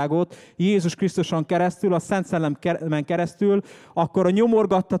valóságot, Jézus Krisztuson keresztül, a Szent Szellemen keresztül, akkor a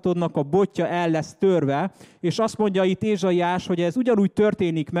nyomorgattatodnak a botja el lesz törve, és azt mondja itt Ézsaiás, hogy ez ugyanúgy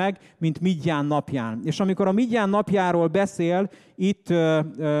történik meg, mint Milyen napján. És amikor a Milyen napjáról beszél, itt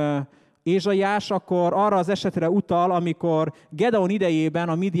Ézsaiás, akkor arra az esetre utal, amikor Gedeon idejében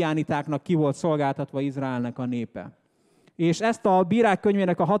a midiánitáknak ki volt szolgáltatva Izraelnek a népe. És ezt a Bírák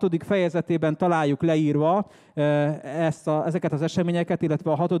könyvének a 6. fejezetében találjuk leírva, ezeket az eseményeket,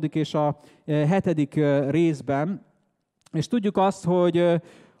 illetve a 6. és a 7. részben. És tudjuk azt,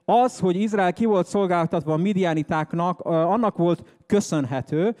 hogy Izrael ki volt szolgáltatva a midiánitáknak, annak volt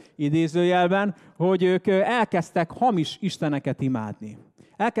köszönhető, idézőjelben, hogy ők elkezdtek hamis isteneket imádni.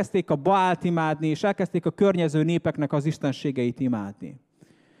 Elkezdték a Baált imádni, és elkezdték a környező népeknek az istenségeit imádni.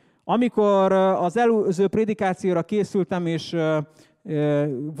 Amikor az előző prédikációra készültem, és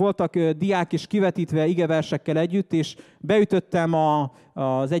voltak diák is kivetítve igeversekkel együtt, és beütöttem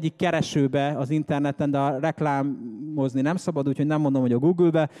az egyik keresőbe az interneten, de reklámozni nem szabad, úgyhogy nem mondom, hogy a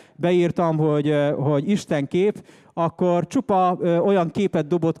Google-be, beírtam, hogy Isten kép, akkor csupa olyan képet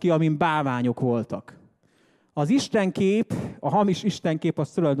dobott ki, amin bálványok voltak. Az istenkép, a hamis istenkép az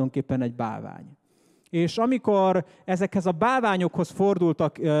tulajdonképpen egy bálvány. És amikor ezekhez a bálványokhoz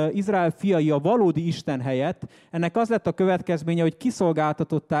fordultak Izrael fiai a valódi Isten helyett, ennek az lett a következménye, hogy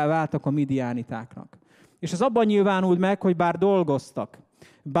kiszolgáltatottá váltak a midiánitáknak. És ez abban nyilvánult meg, hogy bár dolgoztak,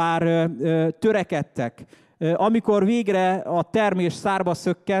 bár törekedtek, amikor végre a termés szárba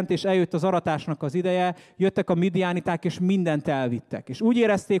szökkent, és eljött az aratásnak az ideje, jöttek a midiániták, és mindent elvittek. És úgy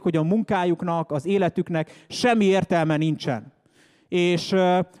érezték, hogy a munkájuknak, az életüknek semmi értelme nincsen. És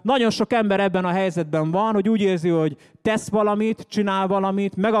nagyon sok ember ebben a helyzetben van, hogy úgy érzi, hogy tesz valamit, csinál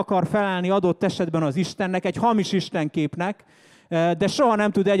valamit, meg akar felelni adott esetben az Istennek, egy hamis istenképnek, de soha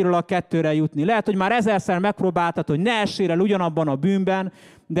nem tud egyről a kettőre jutni. Lehet, hogy már 1000-szer megpróbáltad, hogy ne essél el ugyanabban a bűnben,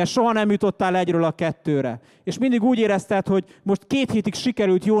 de soha nem jutottál egyről a kettőre. És mindig úgy érezted, hogy most 2 hétig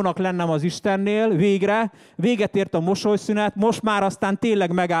sikerült jónak lennem az Istennél, véget ért a mosolyszünet, most már aztán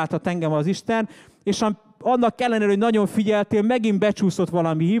tényleg megáltat engem az Isten, és annak ellenére, hogy nagyon figyeltél, megint becsúszott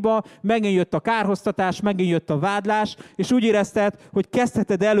valami hiba, megint jött a kárhoztatás, megint jött a vádlás, és úgy érezted, hogy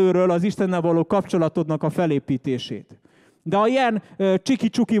kezdheted előről az Istennel való kapcsolatodnak a felépítését. De ha ilyen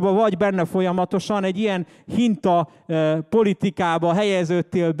csiki-csukiba vagy benne folyamatosan, egy ilyen hinta politikába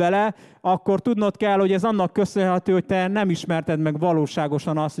helyeződtél bele, akkor tudnod kell, hogy ez annak köszönhető, hogy te nem ismerted meg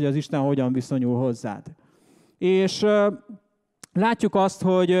valóságosan azt, hogy az Isten hogyan viszonyul hozzád. És látjuk azt,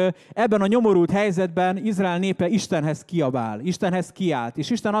 hogy ebben a nyomorult helyzetben Izrael népe Istenhez kiabál, Istenhez kiált. És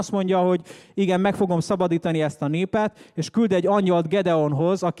Isten azt mondja, hogy igen, meg fogom szabadítani ezt a népet, és küld egy angyalt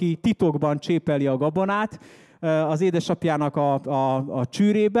Gedeonhoz, aki titokban csépeli a gabonát, az édesapjának a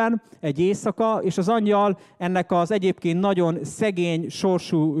csűrében egy éjszaka, és az angyal ennek az egyébként nagyon szegény,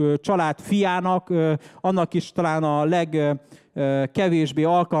 sorsú család fiának, annak is talán a legkevésbé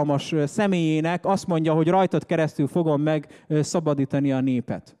alkalmas személyének azt mondja, hogy rajtad keresztül fogom megszabadítani a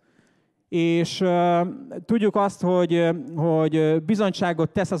népet. És tudjuk azt, hogy bizonyságot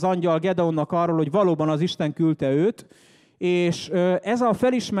tesz az angyal Gedeonnak arról, hogy valóban az Isten küldte őt, és ez a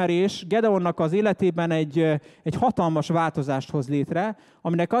felismerés Gedeonnak az életében egy hatalmas változást hoz létre,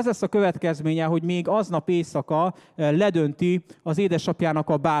 aminek az lesz a következménye, hogy még aznap éjszaka ledönti az édesapjának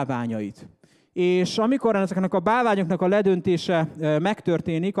a bálványait. És amikor ezeknek a bálványoknak a ledöntése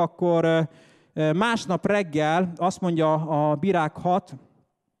megtörténik, akkor másnap reggel, azt mondja a Bírák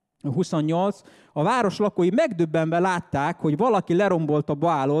 6:28, a város lakói megdöbbenve látták, hogy valaki lerombolta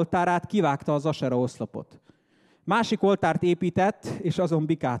Baál oltárát, kivágta az asera oszlopot. Másik oltárt épített, és azon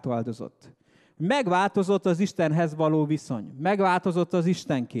bikát áldozott. Megváltozott az Istenhez való viszony. Megváltozott az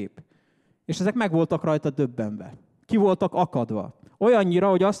Istenkép. És ezek meg voltak rajta döbbenve. Ki voltak akadva. Olyannyira,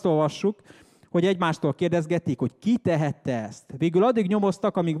 hogy azt olvassuk, hogy egymástól kérdezgették, hogy ki tehette ezt. Végül addig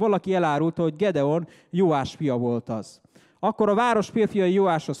nyomoztak, amíg valaki elárulta, hogy Gedeon Jóás fia volt az. Akkor a város férfiai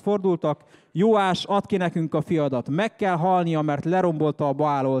Jóáshoz fordultak, Jóás, add ki nekünk a fiadat, meg kell halnia, mert lerombolta a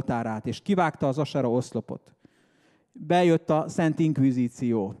Baál oltárát, és kivágta az asera oszlopot. Bejött a Szent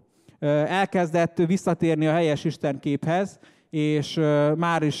Inkvizíció. Elkezdett visszatérni a helyes istenképhez, és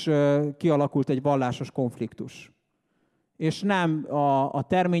már is kialakult egy vallásos konfliktus. És nem a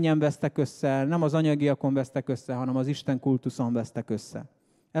terményen vesztek össze, nem az anyagiakon vesztek össze, hanem az Isten kultuszon vesztek össze.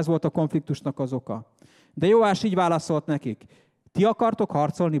 Ez volt a konfliktusnak az oka. De Jóás így válaszolt nekik: ti akartok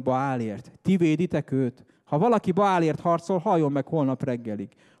harcolni Baálért? Ti véditek őt? Ha valaki Baálért harcol, halljon meg holnap reggelig.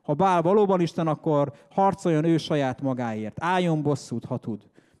 Ha Baál valóban Isten, akkor harcoljon ő saját magáért. Álljon bosszút, ha tud.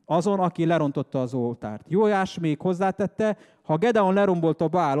 Azon, aki lerontotta az oltárt. Jóás még hozzátette, ha Gedeon lerombolta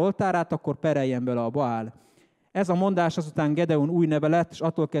Baál oltárát, akkor pereljen bele a Baál. Ez a mondás azután Gedeon új neve lett, és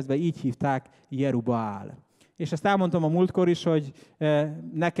attól kezdve így hívták Jerubbaál. És ezt elmondtam a múltkor is, hogy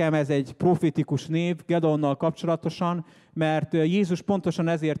nekem ez egy profétikus név Gedeonnal kapcsolatosan, mert Jézus pontosan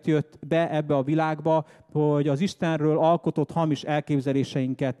ezért jött be ebbe a világba, hogy az Istenről alkotott hamis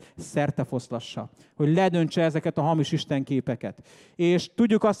elképzeléseinket szertefoszlassa. Hogy ledöntse ezeket a hamis istenképeket. És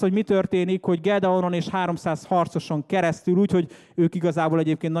tudjuk azt, hogy mi történik, hogy Gedeonon és 300 harcoson keresztül, úgyhogy ők igazából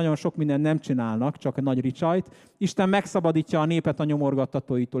egyébként nagyon sok mindent nem csinálnak, csak egy nagy ricsajt, Isten megszabadítja a népet a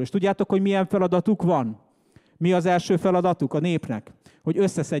nyomorgattatóitól. És tudjátok, hogy milyen feladatuk van? Mi az első feladatuk a népnek? Hogy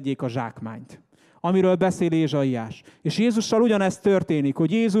összeszedjék a zsákmányt, amiről beszél Ézsaiás. És Jézussal ugyanezt történik,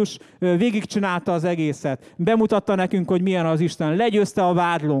 hogy Jézus végigcsinálta az egészet, bemutatta nekünk, hogy milyen az Isten, legyőzte a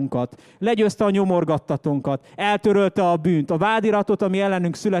vádlónkat, legyőzte a nyomorgattatónkat, eltörölte a bűnt, a vádiratot, ami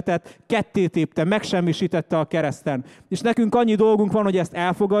ellenünk született, kettétépte, megsemmisítette a kereszten. És nekünk annyi dolgunk van, hogy ezt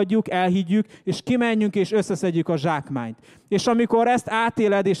elfogadjuk, elhiggyük, és kimenjünk és összeszedjük a zsákmányt. És amikor ezt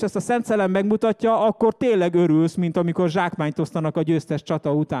átéled, és ezt a Szent Szellem megmutatja, akkor tényleg örülsz, mint amikor zsákmányt osztanak a győztes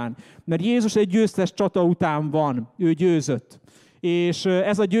csata után. Mert Jézus egy győztes csata után van, ő győzött. És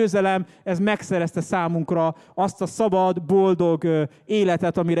ez a győzelem, ez megszerezte számunkra azt a szabad, boldog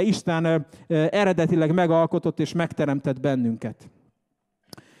életet, amire Isten eredetileg megalkotott és megteremtett bennünket.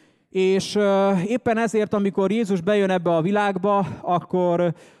 És éppen ezért, amikor Jézus bejön ebbe a világba,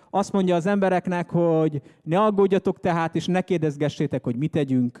 akkor azt mondja az embereknek, hogy ne aggódjatok tehát, és ne kérdezgessétek, hogy mit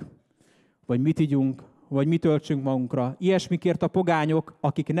tegyünk, vagy mit igyunk, vagy mit töltsünk magunkra. Ilyesmikért a pogányok,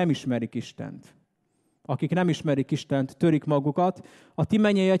 akik nem ismerik Istent. Akik nem ismerik Istent, törik magukat, a ti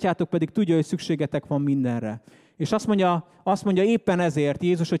mennyei atyátok pedig tudja, hogy szükségetek van mindenre. És azt mondja éppen ezért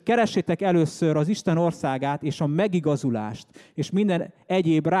Jézus, hogy keressétek először az Isten országát és a megigazulást, és minden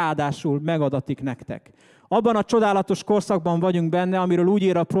egyéb ráadásul megadatik nektek. Abban a csodálatos korszakban vagyunk benne, amiről úgy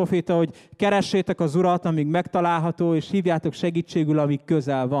ír a proféta, hogy keressétek az Urat, amíg megtalálható, és hívjátok segítségül, amíg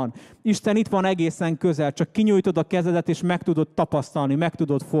közel van. Isten itt van egészen közel, csak kinyújtod a kezedet, és meg tudod tapasztalni, meg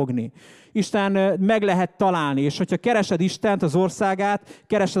tudod fogni. Isten meg lehet találni, és hogyha keresed Istent, az országát,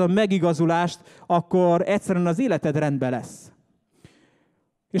 keresed a megigazulást, akkor egyszerűen az életed rendben lesz.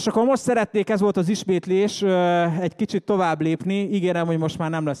 És akkor most szeretnék, ez volt az ismétlés, egy kicsit tovább lépni. Ígérem, hogy most már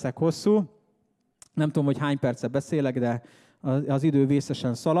nem leszek hosszú. Nem tudom, hogy hány percet beszélek, de az idő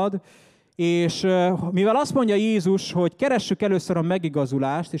vészesen szalad. És mivel azt mondja Jézus, hogy keressük először a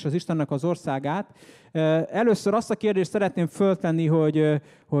megigazulást és az Istennek az országát, először azt a kérdést szeretném föltenni,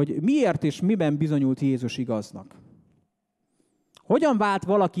 hogy miért és miben bizonyult Jézus igaznak. Hogyan vált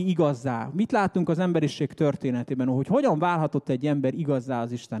valaki igazzá? Mit látunk az emberiség történetében, hogy hogyan válhatott egy ember igazzá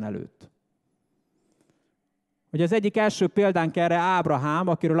az Isten előtt? Hogy az egyik első példánk erre Ábrahám,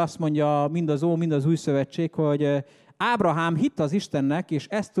 akiről azt mondja mind az Ó, mind az Új Szövetség, hogy Ábrahám hitt az Istennek, és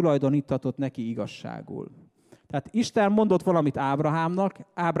ezt tulajdonítatott neki igazságul. Tehát Isten mondott valamit Ábrahámnak,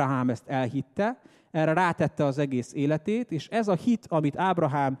 Ábrahám ezt elhitte, erre rátette az egész életét, és ez a hit, amit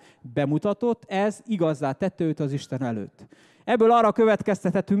Ábrahám bemutatott, ez igazzá tette őt az Isten előtt. Ebből arra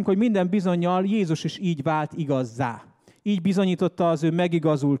következtethetünk, hogy minden bizonnyal Jézus is így vált igazzá. Így bizonyította az ő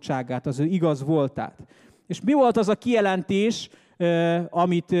megigazultságát, az ő igaz voltát. És mi volt az a kijelentés,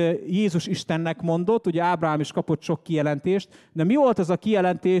 amit Jézus Istennek mondott? Ugye Ábrahám is kapott sok kijelentést, de mi volt az a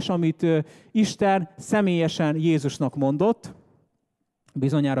kijelentés, amit Isten személyesen Jézusnak mondott?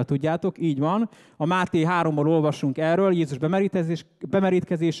 Bizonyára tudjátok, így van. A Máté 3-ból olvasunk erről, Jézus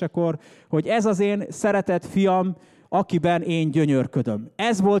bemerítkezésekor, hogy ez az én szeretett fiam, akiben én gyönyörködöm.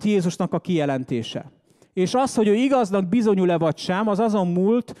 Ez volt Jézusnak a kijelentése. És az, hogy ő igaznak bizonyul-e vagy sem, az azon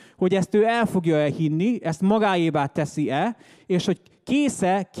múlt, hogy ezt ő el fogja-e hinni, ezt magáévá teszi-e, és hogy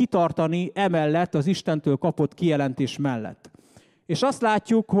kész-e kitartani emellett az Istentől kapott kijelentés mellett. És azt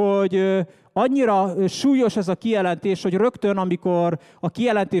látjuk, hogy annyira súlyos ez a kijelentés, hogy rögtön, amikor a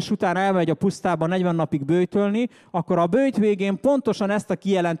kijelentés után elmegy a pusztába 40 napig böjtölni, akkor a böjt végén pontosan ezt a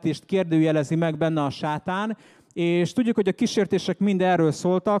kijelentést kérdőjelezi meg benne a sátán, és tudjuk, hogy a kísértések mind erről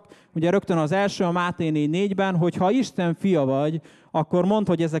szóltak, ugye rögtön az első, a Máté 4:4-ben, hogy ha Isten fia vagy, akkor mondd,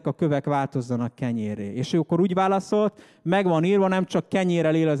 hogy ezek a kövek változzanak kenyérré. És ő akkor úgy válaszolt, meg van írva, nem csak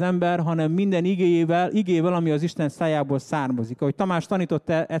kenyérrel él az ember, hanem minden igével, ami az Isten szájából származik. Ahogy Tamás tanított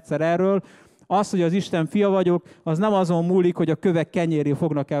egyszer erről, az, hogy az Isten fia vagyok, az nem azon múlik, hogy a kövek kenyéré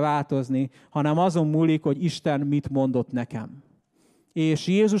fognak-e változni, hanem azon múlik, hogy Isten mit mondott nekem. És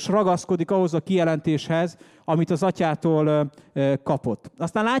Jézus ragaszkodik ahhoz a kijelentéshez, amit az atyától kapott.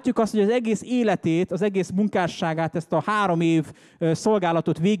 Aztán látjuk azt, hogy az egész életét, az egész munkásságát, ezt a 3 év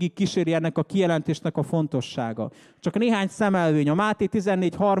szolgálatot végig kíséri ennek a kijelentésnek a fontossága. Csak néhány szemelvény. A Máté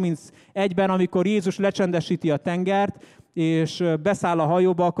 14:31-ben, amikor Jézus lecsendesíti a tengert, és beszáll a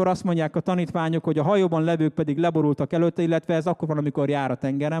hajóba, akkor azt mondják a tanítványok, hogy a hajóban levők pedig leborultak előtte, illetve ez akkor van, amikor jár a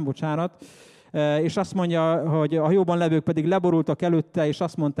tengeren, bocsánat. És azt mondja, hogy a hajóban levők pedig leborultak előtte, és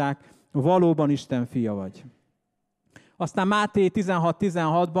azt mondták, valóban Isten fia vagy. Aztán Máté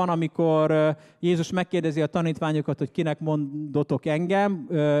 16:16-ban, amikor Jézus megkérdezi a tanítványokat, hogy kinek mondotok engem,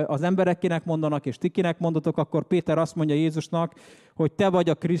 az emberek kinek mondanak, és ti kinek mondotok, akkor Péter azt mondja Jézusnak, hogy te vagy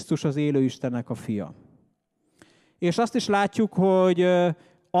a Krisztus, az élő Istennek a fia. És azt is látjuk, hogy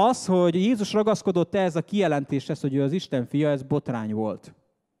az, hogy Jézus ragaszkodott ehhez a kijelentéshez, hogy ő az Isten fia, ez botrány volt.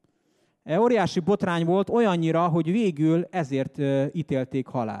 Óriási botrány volt olyannyira, hogy végül ezért ítélték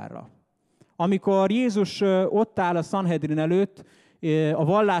halálra. Amikor Jézus ott áll a Sanhedrin előtt, a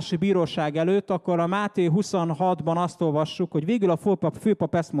vallási bíróság előtt, akkor a Máté 26-ban azt olvassuk, hogy végül a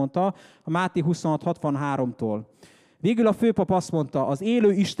főpap ezt mondta, a Máté 26:63-tól. Végül a főpap azt mondta, az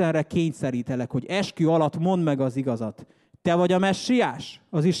élő Istenre kényszerítelek, hogy eskü alatt mondd meg az igazat. Te vagy a messiás,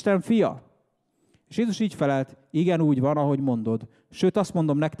 az Isten fia? És Jézus így felelt, igen, úgy van, ahogy mondod. Sőt, azt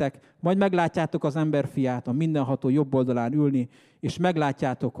mondom nektek, majd meglátjátok az emberfiát a mindenható jobb oldalán ülni, és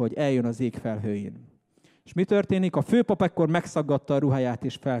meglátjátok, hogy eljön az ég felhőjén. És mi történik? A főpap ekkor megszaggatta a ruháját,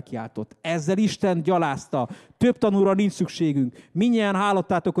 és felkiáltott. Ezzel Isten gyalázta. Több tanúra nincs szükségünk. Mindnyájan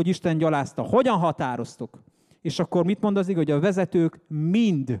hallottátok, hogy Isten gyalázta. Hogyan határoztok? És akkor mit mond az igaz, hogy a vezetők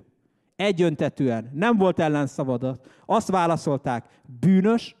mind egyöntetűen, nem volt ellenszavadat, azt válaszolták,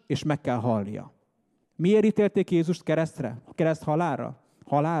 bűnös, és meg kell halnia. Miért ítélték Jézust keresztre? A kereszt halálra?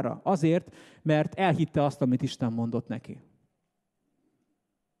 Halálra? Azért, mert elhitte azt, amit Isten mondott neki.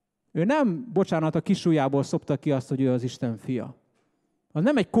 Ő nem, bocsánat, a kisujjából szopta ki azt, hogy ő az Isten fia. Az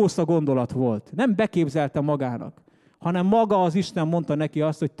nem egy kósza gondolat volt. Nem beképzelte magának, hanem maga az Isten mondta neki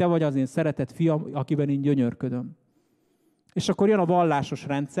azt, hogy te vagy az én szeretett fiam, akiben én gyönyörködöm. És akkor jön a vallásos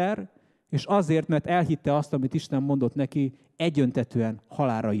rendszer, És azért, mert elhitte azt, amit Isten mondott neki, egyöntetűen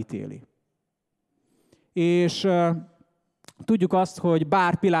halálra ítéli. És tudjuk azt, hogy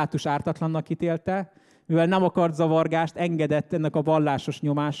bár Pilátus ártatlannak ítélte, mivel nem akart zavargást, engedett ennek a vallásos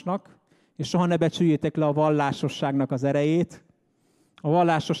nyomásnak, és soha ne becsüljétek le a vallásosságnak az erejét. A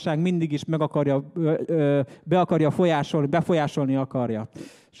vallásosság mindig is befolyásolni akarja.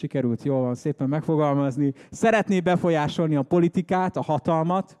 Sikerült, jól van szépen megfogalmazni. Szeretné befolyásolni a politikát, a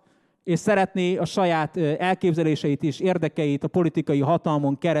hatalmat, és szeretné a saját elképzeléseit és érdekeit a politikai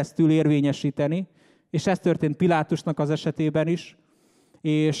hatalmon keresztül érvényesíteni, és ez történt Pilátusnak az esetében is,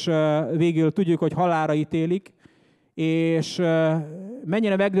 és végül tudjuk, hogy halálra ítélik, és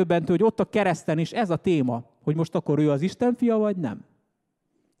mennyire megdöbbentő, hogy ott a kereszten is ez a téma, hogy most akkor ő az Isten fia, vagy nem.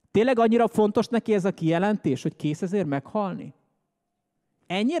 Tényleg annyira fontos neki ez a kijelentés, hogy kész ezért meghalni?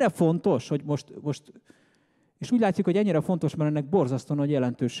 Ennyire fontos, hogy most és úgy látjuk, hogy ennyire fontos, mert ennek borzasztó nagy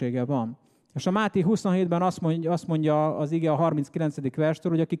jelentősége van. És a Máté 27-ben azt mondja az ige a 39.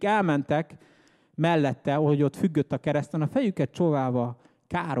 verstől, hogy akik elmentek mellette, ahogy ott függött a kereszten, a fejüket csóválva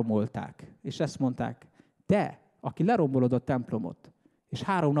káromolták. És ezt mondták, te, aki lerombolod a templomot, és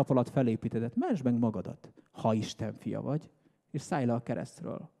 3 nap alatt felépíted, mentsd meg magadat, ha Isten fia vagy, és szállj le a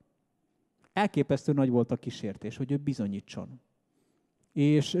keresztről. Elképesztő nagy volt a kísértés, hogy ő bizonyítson.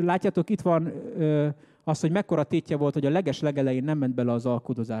 És látjátok, itt van az, hogy mekkora tétje volt, hogy a legelején nem ment bele az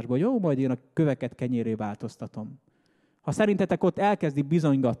alkudozásba. Jó, majd én a köveket kenyérré változtatom. Ha szerintetek ott elkezdi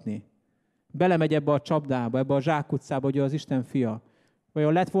bizonygatni, belemegy ebbe a csapdába, ebbe a zsákutcába, hogy ő az Isten fia,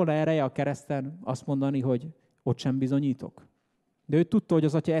 vajon lett volna ereje a kereszten azt mondani, hogy ott sem bizonyítok? De ő tudta, hogy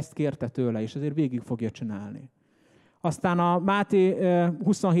az atya ezt kérte tőle, és ezért végig fogja csinálni. Aztán a Máté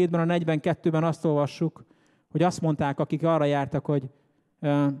 27-ben, a 42-ben azt olvassuk, hogy azt mondták, akik arra jártak, hogy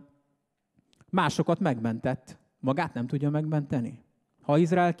másokat megmentett, magát nem tudja megmenteni. Ha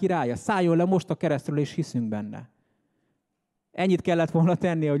Izrael királya, szálljon le most a keresztről, és hiszünk benne. Ennyit kellett volna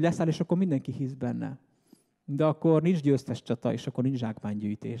tennie, hogy leszáll, és akkor mindenki hisz benne. De akkor nincs győztes csata, és akkor nincs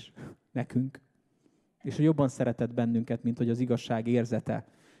zsákmánygyűjtés nekünk. És hogy jobban szeretett bennünket, mint hogy az igazság érzete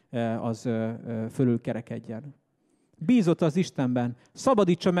az fölülkerekedjen. Bízott az Istenben,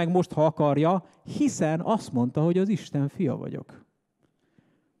 szabadítsa meg most, ha akarja, hiszen azt mondta, hogy az Isten fia vagyok.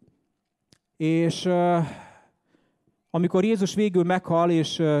 És amikor Jézus végül meghal,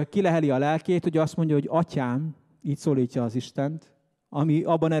 és kileheli a lelkét, ugye azt mondja, hogy atyám, így szólítja az Istent, ami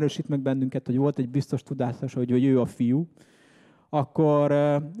abban erősít meg bennünket, hogy volt egy biztos tudásos, hogy ő a fiú, akkor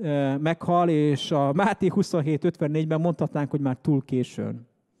meghal, és a Máté 27:54-ben mondhatnánk, hogy már túl későn.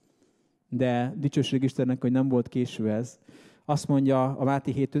 De dicsőség Istennek, hogy nem volt késő ez. Azt mondja a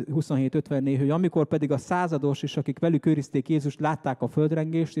Máté 27:54, hogy amikor pedig a százados és akik velük őrizték Jézust, látták a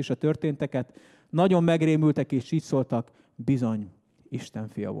földrengést és a történteket, nagyon megrémültek és így szóltak, bizony, Isten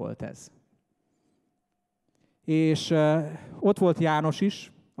fia volt ez. És ott volt János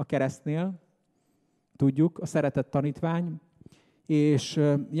is a keresztnél, tudjuk, a szeretett tanítvány, és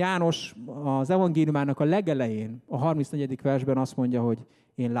János az evangéliumának a legelején, a 34. versben azt mondja, hogy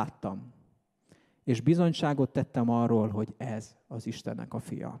én láttam. És bizonyságot tettem arról, hogy ez az Istennek a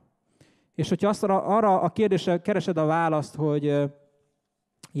fia. És hogyha arra a kérdésre keresed a választ, hogy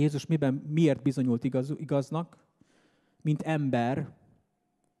Jézus miért bizonyult igaznak, mint ember,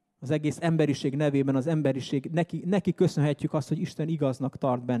 az egész emberiség nevében az emberiség, neki köszönhetjük azt, hogy Isten igaznak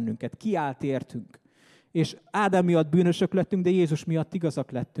tart bennünket, kiállt értünk. És Ádám miatt bűnösök lettünk, de Jézus miatt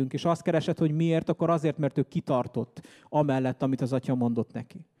igazak lettünk. És azt keresed, hogy miért, akkor azért, mert ő kitartott amellett, amit az atya mondott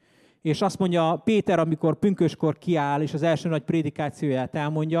neki. És azt mondja Péter, amikor pünköskor kiáll, és az első nagy prédikációját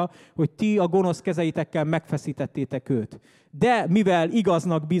elmondja, hogy ti a gonosz kezeitekkel megfeszítettétek őt. De mivel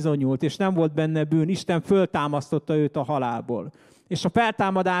igaznak bizonyult, és nem volt benne bűn, Isten föltámasztotta őt a halálból. És a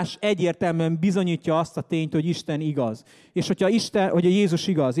feltámadás egyértelműen bizonyítja azt a tényt, hogy Isten igaz. És hogy Jézus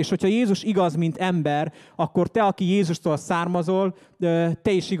igaz. És hogyha Jézus igaz, mint ember, akkor te, aki Jézustól származol,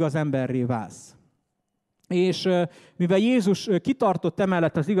 te is igaz emberré válsz. És mivel Jézus kitartott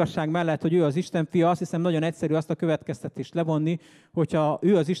emellett az igazság mellett, hogy ő az Isten fia, azt hiszem nagyon egyszerű azt a következtetést levonni, hogyha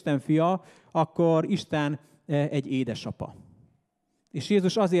ő az Isten fia, akkor Isten egy édesapa. És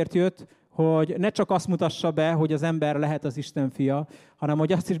Jézus azért jött, hogy ne csak azt mutassa be, hogy az ember lehet az Isten fia, hanem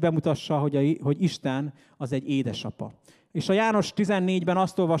hogy azt is bemutassa, hogy Isten az egy édesapa. És a János 14-ben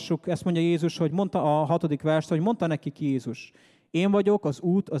azt olvassuk, ezt mondja Jézus, hogy mondta a 6. verst, hogy mondta nekik Jézus, én vagyok az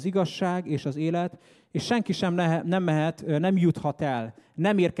út, az igazság és az élet, és senki sem nem juthat el,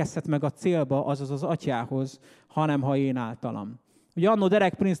 nem érkezhet meg a célba, azaz az atyához, hanem ha én általam. Ugye annó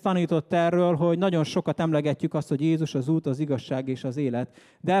Derek Prince tanított erről, hogy nagyon sokat emlegetjük azt, hogy Jézus az út, az igazság és az élet,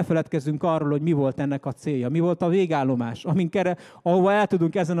 de elfeledkezzünk arról, hogy mi volt ennek a célja, mi volt a végállomás, ahova el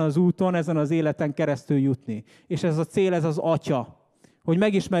tudunk ezen az úton, ezen az életen keresztül jutni. És ez a cél, ez az Atya, hogy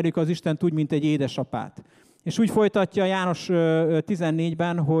megismerjük az Istent úgy, mint egy édesapát. És úgy folytatja János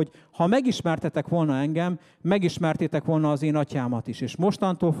 14-ben, hogy ha megismertetek volna engem, megismertétek volna az én atyámat is. És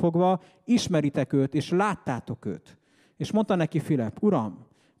mostantól fogva ismeritek őt, és láttátok őt. És mondta neki Filip, Uram,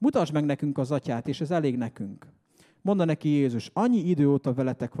 mutasd meg nekünk az atyát, és ez elég nekünk. Mondta neki Jézus, annyi idő óta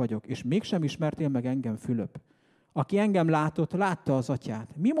veletek vagyok, és mégsem ismertél meg engem, Fülöp. Aki engem látott, látta az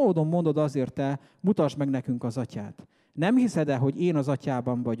atyát. Mi módon mondod azért te, mutasd meg nekünk az atyát? Nem hiszed-e, hogy én az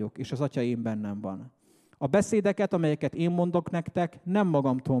atyában vagyok, és az atya én bennem van? A beszédeket, amelyeket én mondok nektek, nem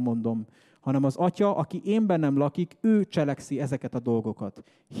magamtól mondom, hanem az atya, aki én bennem lakik, ő cselekszi ezeket a dolgokat.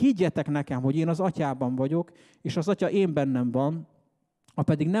 Higgyetek nekem, hogy én az atyában vagyok, és az atya én bennem van, ha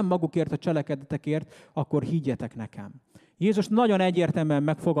pedig nem magukért a cselekedetekért, akkor higgyetek nekem. Jézus nagyon egyértelműen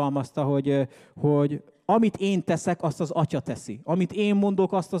megfogalmazta, hogy amit én teszek, azt az atya teszi. Amit én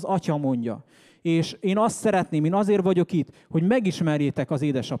mondok, azt az atya mondja. És én azt szeretném, én azért vagyok itt, hogy megismerjétek az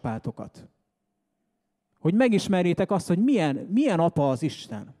édesapátokat. Hogy megismerjétek azt, hogy milyen apa az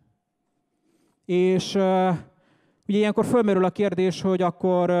Isten. És ugye ilyenkor fölmerül a kérdés, hogy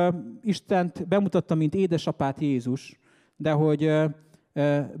akkor Istent bemutatta, mint édesapát Jézus, de hogy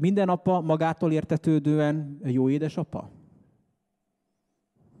minden apa magától értetődően jó édesapa?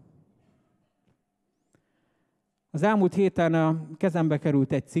 Az elmúlt héten a kezembe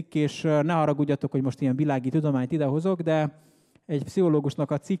került egy cikk, és ne haragudjatok, hogy most ilyen világi tudományt idehozok, de egy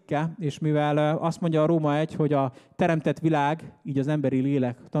pszichológusnak a cikke, és mivel azt mondja a Róma 1, hogy a teremtett világ, így az emberi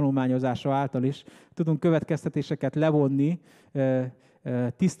lélek tanulmányozása által is tudunk következtetéseket levonni,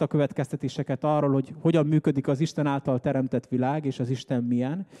 tiszta következtetéseket arról, hogy hogyan működik az Isten által teremtett világ, és az Isten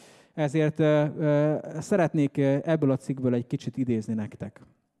milyen. Ezért szeretnék ebből a cikkből egy kicsit idézni nektek.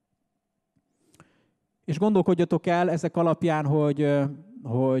 És gondolkodjatok el ezek alapján,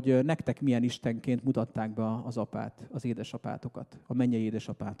 hogy nektek milyen Istenként mutatták be az apát, az édesapátokat, a mennyei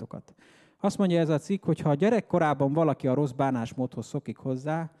édesapátokat. Azt mondja ez a cikk, hogy ha a gyerekkorában valaki a rossz bánásmódhoz szokik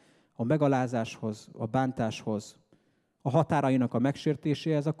hozzá, a megalázáshoz, a bántáshoz, a határainak a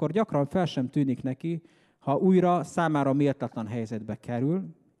megsértéséhez, akkor gyakran fel sem tűnik neki, ha újra számára méltatlan helyzetbe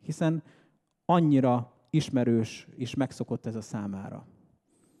kerül, hiszen annyira ismerős és megszokott ez a számára.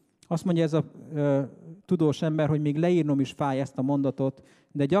 Azt mondja ez a tudós ember, hogy még leírnom is fáj ezt a mondatot,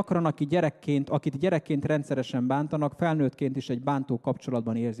 de gyakran, akit gyerekként rendszeresen bántanak, felnőttként is egy bántó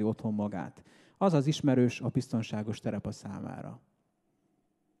kapcsolatban érzi otthon magát. Az az ismerős, a biztonságos terep a számára.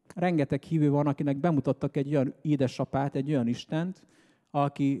 Rengeteg hívő van, akinek bemutattak egy olyan édesapát, egy olyan Istent,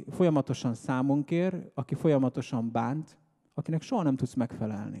 aki folyamatosan számon kér, aki folyamatosan bánt, akinek soha nem tudsz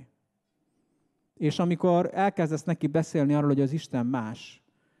megfelelni. És amikor elkezdesz neki beszélni arról, hogy az Isten más,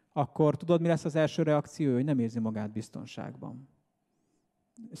 akkor tudod, mi lesz az első reakció? Hogy nem érzi magát biztonságban.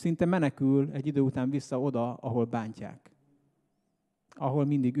 Szinte menekül egy idő után vissza oda, ahol bántják. Ahol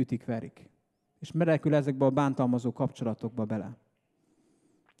mindig ütik-verik. És menekül ezekbe a bántalmazó kapcsolatokba bele.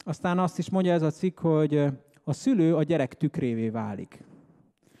 Aztán azt is mondja ez a cikk, hogy a szülő a gyerek tükrévé válik.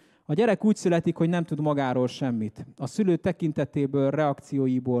 A gyerek úgy születik, hogy nem tud magáról semmit. A szülő tekintetéből,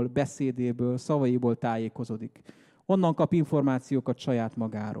 reakcióiból, beszédéből, szavaiból tájékozódik. Onnan kap információkat saját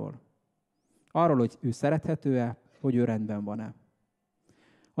magáról. Arról, hogy ő szerethető-e, hogy ő rendben van-e.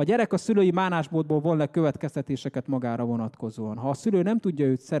 A gyerek a szülői bánásmódból von le következtetéseket magára vonatkozóan. Ha a szülő nem tudja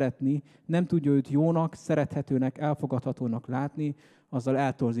őt szeretni, nem tudja őt jónak, szerethetőnek, elfogadhatónak látni, azzal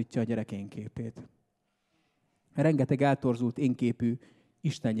eltorzítja a gyerek énképét. Rengeteg eltorzult énképű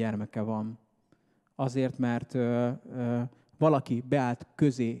Isten gyermeke van. Azért, mert valaki beállt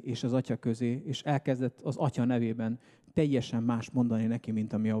közé és az atya közé, és elkezdett az atya nevében teljesen más mondani neki,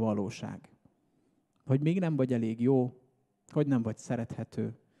 mint ami a valóság. Hogy még nem vagy elég jó, hogy nem vagy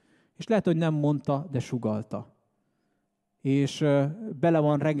szerethető. És lehet, hogy nem mondta, de sugallta. És bele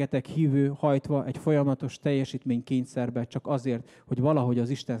van rengeteg hívő hajtva egy folyamatos teljesítménykényszerbe, csak azért, hogy valahogy az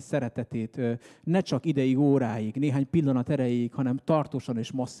Isten szeretetét ne csak ideig, óráig, néhány pillanat erejéig, hanem tartósan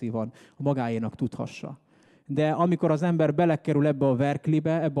és masszívan magáénak tudhassa. De amikor az ember belekerül ebbe a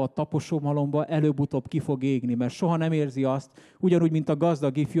verklibe, ebbe a taposómalomba, előbb-utóbb ki fog égni, mert soha nem érzi azt, ugyanúgy, mint a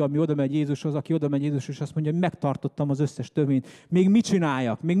gazdag ifjú, ami oda megy Jézushoz, aki oda megy Jézushoz, és azt mondja, hogy megtartottam az összes töményt. Még mit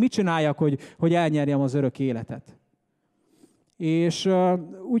csináljak? Még mit csináljak, hogy elnyerjem az örök életet? És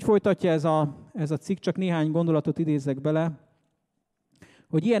úgy folytatja ez a cikk, csak néhány gondolatot idézek bele,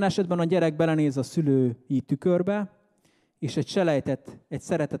 hogy ilyen esetben a gyerek belenéz a szülői tükörbe, és egy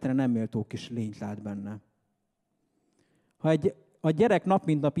szeretetre nem méltó kis lényt lát benne. Ha egy a gyerek nap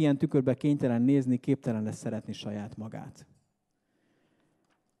mint nap ilyen tükörbe kénytelen nézni, képtelen lesz szeretni saját magát.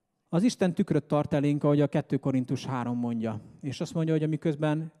 Az Isten tükröt tart elénk, ahogy a 2 Korintus 3 mondja. És azt mondja, hogy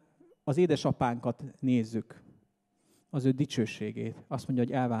amiközben az édesapánkat nézzük, az ő dicsőségét. Azt mondja,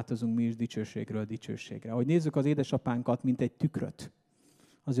 hogy elváltozunk mi is dicsőségről dicsőségre. Ahogy nézzük az édesapánkat, mint egy tükröt,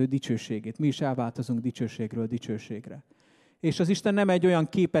 az ő dicsőségét. Mi is elváltozunk dicsőségről dicsőségre. És az Isten nem egy olyan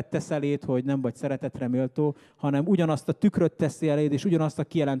képet tesz eléd, hogy nem vagy szeretetre méltó, hanem ugyanazt a tükröt teszi eléd, és ugyanazt a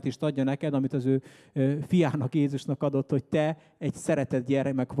kijelentést adja neked, amit az ő fiának, Jézusnak adott, hogy te egy szeretett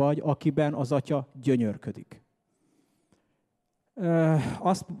gyermek vagy, akiben az Atya gyönyörködik.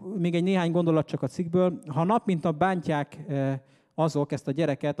 Még egy néhány gondolat csak a cikkből. Ha nap mint nap bántják azok ezt a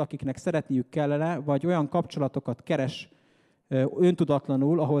gyereket, akiknek szeretniük kellene, vagy olyan kapcsolatokat keres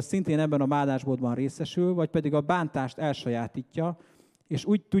öntudatlanul, ahol szintén ebben a bánásmódban részesül, vagy pedig a bántást elsajátítja, és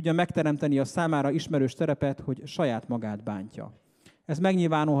úgy tudja megteremteni a számára ismerős terepet, hogy saját magát bántja. Ez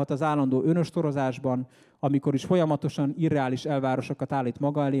megnyilvánulhat az állandó önostorozásban, amikor is folyamatosan irreális elvárásokat állít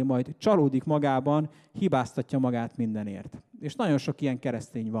maga elé, majd csalódik magában, hibáztatja magát mindenért. És nagyon sok ilyen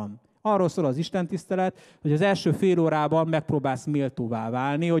keresztény van. Arról szól az istentisztelet, hogy az első fél órában megpróbálsz méltóvá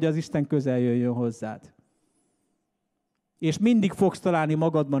válni, hogy az Isten közel jöjjön hozzád. És mindig fogsz találni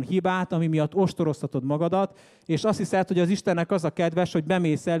magadban hibát, ami miatt ostoroztatod magadat, és azt hiszed, hogy az Istennek az a kedves, hogy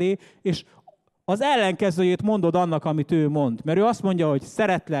bemész elé, és az ellenkezőjét mondod annak, amit ő mond. Mert ő azt mondja, hogy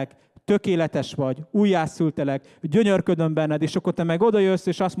szeretlek, tökéletes vagy, újjászültelek, gyönyörködöm benned, és akkor te meg odajössz,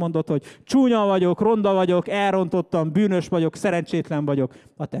 és azt mondod, hogy csúnya vagyok, ronda vagyok, elrontottam, bűnös vagyok, szerencsétlen vagyok,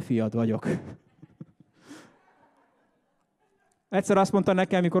 a te fiad vagyok. Egyszer azt mondta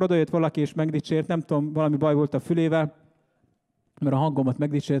nekem, mikor odajött valaki és megdicsért, nem tudom, valami baj volt a fülével, mert a hangomat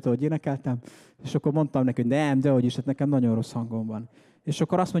megdicsérte, hogy énekeltem, és akkor mondtam neki, hogy nem, dehogy is, hát nekem nagyon rossz hangom van. És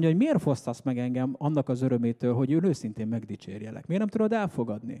akkor azt mondja, hogy miért fosztasz meg engem annak az örömétől, hogy ő őszintén megdicsérjelek? Miért nem tudod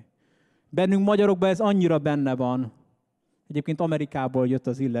elfogadni? Bennünk magyarokban ez annyira benne van. Egyébként Amerikából jött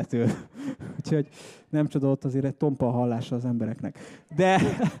az illető. Úgyhogy nem csoda, ott azért egy tompa a hallása az embereknek.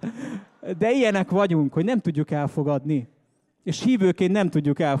 De ilyenek vagyunk, hogy nem tudjuk elfogadni. És hívőként nem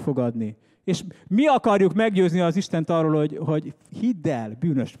tudjuk elfogadni. És mi akarjuk meggyőzni az Istent arról, hogy hidd el,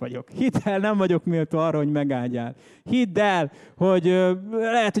 bűnös vagyok. Hidd el, nem vagyok méltó arra, hogy megáldjál. Hidd el, hogy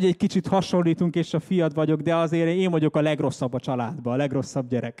lehet, hogy egy kicsit hasonlítunk, és a fiad vagyok, de azért én vagyok a legrosszabb a családban, a legrosszabb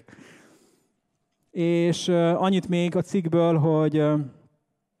gyerek. És annyit még a cikkből,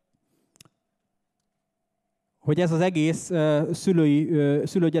 hogy ez az egész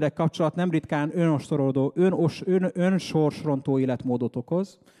szülő-gyerek kapcsolat nem ritkán önsorsrontó életmódot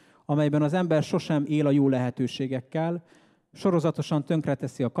okoz, amelyben az ember sosem él a jó lehetőségekkel, sorozatosan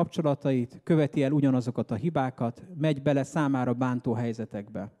tönkreteszi a kapcsolatait, követi el ugyanazokat a hibákat, megy bele számára bántó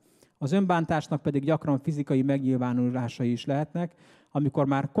helyzetekbe. Az önbántásnak pedig gyakran fizikai megnyilvánulásai is lehetnek, amikor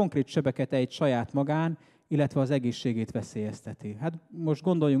már konkrét sebeket ejt saját magán, illetve az egészségét veszélyezteti. Hát most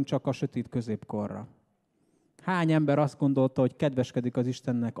gondoljunk csak a sötét középkorra. Hány ember azt gondolta, hogy kedveskedik az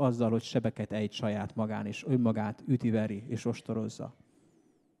Istennek azzal, hogy sebeket ejt saját magán, és önmagát ütiveri és ostorozza.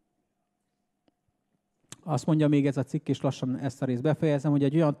 Azt mondja még ez a cikk, és lassan ezt a részt befejezem, hogy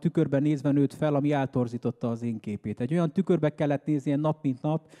egy olyan tükörben nézve nőtt fel, ami eltorzította az én képét. Egy olyan tükörbe kellett nézni ilyen nap, mint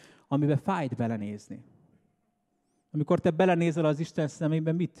nap, amiben fájt belenézni. Amikor te belenézel az Isten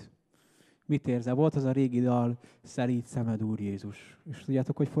szemébe, mit érzel? Volt az a régi dal, szelíd szemed, Úr Jézus. És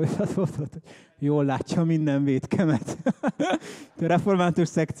tudjátok, hogy folytatott? Hogy jól látja minden vétkemet. A református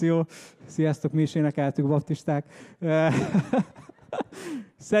szekció, sziasztok, mi is énekeltük, baptisták.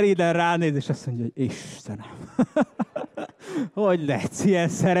 Szelíden ránéz, és azt mondja, hogy Istenem, hogy lehetsz ilyen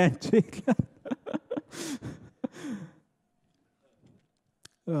szerencsétlen?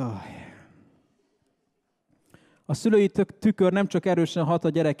 A szülői tükör nem csak erősen hat a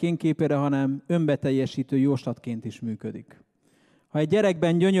gyerek énképére, hanem önbeteljesítő jóslatként is működik. Ha egy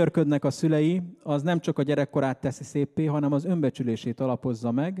gyerekben gyönyörködnek a szülei, az nem csak a gyerekkorát teszi széppé, hanem az önbecsülését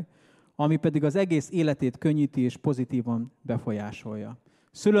alapozza meg, ami pedig az egész életét könnyíti és pozitívan befolyásolja.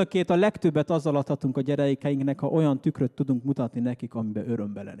 Szülőként a legtöbbet azzal adhatunk a gyerekeinknek, ha olyan tükröt tudunk mutatni nekik, amiben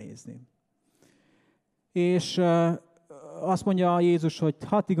öröm belenézni. És azt mondja Jézus, hogy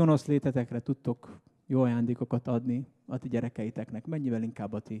ha ti gonosz létetekre tudtok jó ajándékokat adni a ti gyerekeiteknek, mennyivel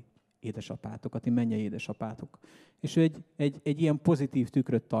inkább a ti édesapátok, a ti mennyei édesapátok. És ő egy ilyen pozitív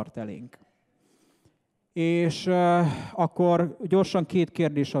tükröt tart elénk. És akkor gyorsan 2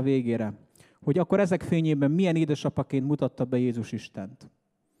 kérdés a végére, hogy akkor ezek fényében milyen édesapaként mutatta be Jézus Istent.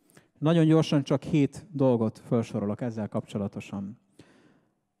 Nagyon gyorsan csak 7 dolgot felsorolok ezzel kapcsolatosan.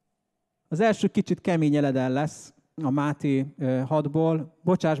 Az első kicsit kemény eledel lesz a Máté 6-ból.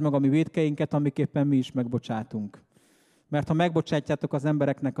 Bocsáss meg a mi vétkeinket, amiképpen mi is megbocsátunk. Mert ha megbocsátjátok az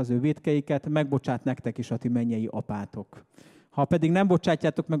embereknek az ő vétkeiket, megbocsát nektek is a ti mennyei apátok. Ha pedig nem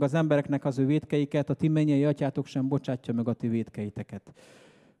bocsátjátok meg az embereknek az ő vétkeiket, a ti mennyei atyátok sem bocsátja meg a ti vétkeiteket.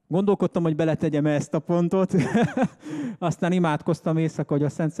 Gondolkodtam, hogy beletegyem ezt a pontot, aztán imádkoztam éjszaka, hogy a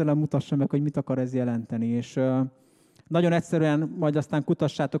Szent Szellem mutassa meg, hogy mit akar ez jelenteni. És nagyon egyszerűen, majd aztán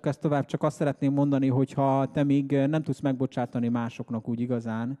kutassátok ezt tovább, csak azt szeretném mondani, hogy ha te még nem tudsz megbocsátani másoknak úgy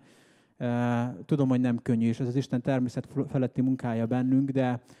igazán, tudom, hogy nem könnyű, és ez az Isten természet feletti munkája bennünk,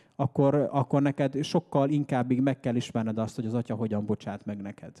 de akkor neked sokkal inkább meg kell ismerned azt, hogy az Atya hogyan bocsát meg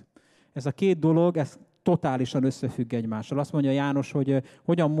neked. Ez a két dolog, ez totálisan összefügg egymással. Azt mondja János, hogy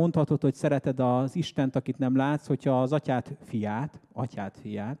hogyan mondhatod, hogy szereted az Istent, akit nem látsz, hogyha az atyát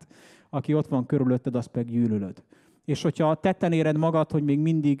fiát, aki ott van körülötted, azt pedig gyűlölöd. És hogyha tetten éred magad, hogy még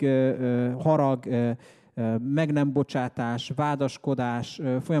mindig harag, meg nem bocsátás, vádaskodás,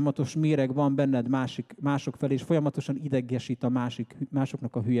 folyamatos méreg van benned mások felé, és folyamatosan idegesít a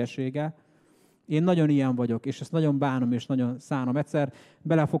másoknak a hülyesége. Én nagyon ilyen vagyok, és ezt nagyon bánom, és nagyon szánom. Egyszer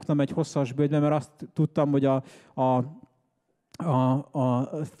belefogtam egy hosszas bőjtbe, mert azt tudtam, hogy a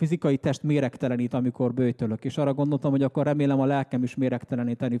fizikai test méregtelenít, amikor bőjtölök. És arra gondoltam, hogy akkor remélem a lelkem is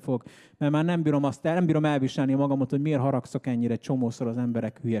méregteleníteni fog. Mert már nem bírom elviselni magamat, hogy miért haragszok ennyire csomószor az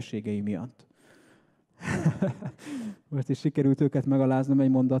emberek hülyeségei miatt. Most is sikerült őket megaláznom egy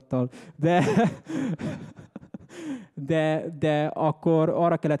mondattal. De akkor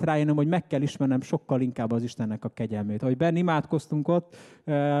arra kellett rájönnöm, hogy meg kell ismernem sokkal inkább az Istennek a kegyelmét. Ahogy benn imádkoztunk ott,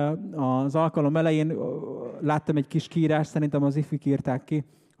 az alkalom elején láttam egy kis kiírás, szerintem az ifik írták ki,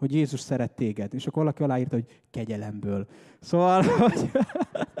 hogy Jézus szeret téged. És akkor valaki aláírta, hogy kegyelemből. Szóval,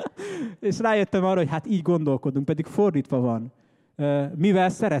 és rájöttem arra, hogy hát így gondolkodunk, pedig fordítva van. Mivel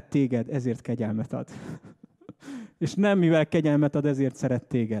szeret téged, ezért kegyelmet ad. És nem mivel kegyelmet ad, ezért szeret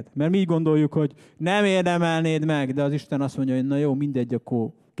téged. Mert mi így gondoljuk, hogy nem érdemelnéd meg, de az Isten azt mondja, hogy na jó, mindegy, akkor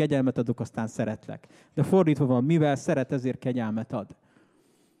kegyelmet adok, aztán szeretlek. De fordítva van, mivel szeret, ezért kegyelmet ad.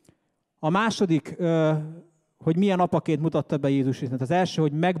 A második, hogy milyen apaként mutatta be Jézus Istent. Az első,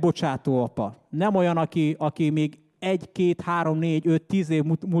 hogy megbocsátó apa. Nem olyan, aki még 1, 2, 3, 4, 5, 10 év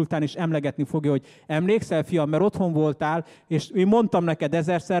múltán is emlegetni fogja, hogy emlékszel, fiam, mert otthon voltál, és én mondtam neked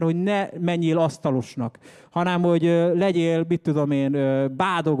ezerszer, hogy ne menjél asztalosnak, hanem hogy legyél, mit tudom én,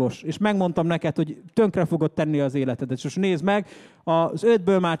 bádogos, és megmondtam neked, hogy tönkre fogod tenni az életedet. És most nézd meg, az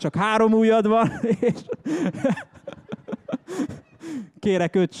 5-ből már csak 3 ujjad van, és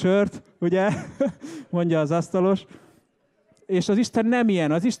kérek 5 sört, ugye, mondja az asztalos. És az Isten nem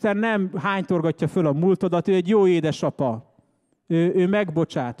ilyen, az Isten nem hánytorgatja föl a múltodat, ő egy jó édesapa. Ő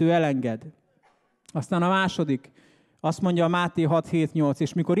megbocsát, ő elenged. Aztán a második, azt mondja a Máté 6:7-8,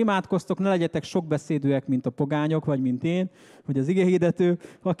 és mikor imádkoztok, ne legyetek sokbeszédűek, mint a pogányok, vagy mint én, vagy az igehirdető,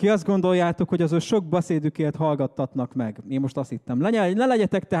 aki azt gondoljátok, hogy az ő sok beszédükért hallgattatnak meg. Én most azt hittem. Ne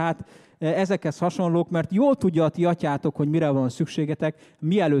legyetek tehát ezekhez hasonlók, mert jól tudja a ti atyátok, hogy mire van szükségetek,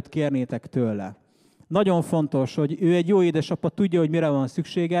 mielőtt kérnétek tőle. Nagyon fontos, hogy ő egy jó édesapa, tudja, hogy mire van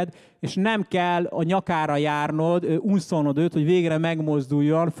szükséged, és nem kell a nyakára járnod, unszolnod őt, hogy végre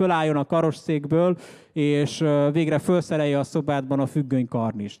megmozduljon, fölálljon a karosszékből, és végre felszerelje a szobádban a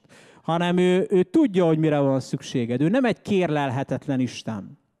függönykarnist. Hanem ő tudja, hogy mire van szükséged. Ő nem egy kérlelhetetlen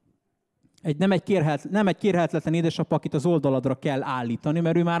Isten. Nem egy kérhetetlen édesapa, akit az oldaladra kell állítani,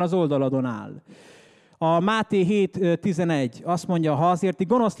 mert ő már az oldaladon áll. A Máté 7:11 azt mondja, ha azért ti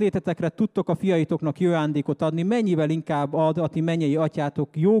gonosz létetekre tudtok a fiaitoknak jó ajándékot adni, mennyivel inkább ad a ti mennyei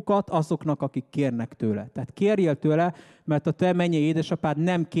atyátok jókat azoknak, akik kérnek tőle. Tehát kérjél tőle, mert a te mennyei édesapád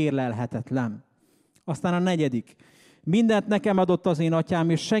nem kérlelhetetlen. Aztán a negyedik. Mindent nekem adott az én atyám,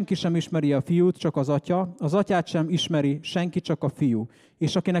 és senki sem ismeri a fiút, csak az atya. Az atyát sem ismeri senki, csak a fiú.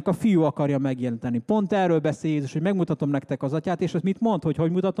 És akinek a fiú akarja megjelenteni. Pont erről beszél Jézus, hogy megmutatom nektek az atyát, és az mit mond,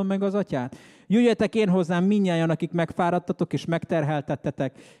 hogy mutatom meg az atyát? Jöjjetek én hozzám mindnyájan, akik megfáradtatok és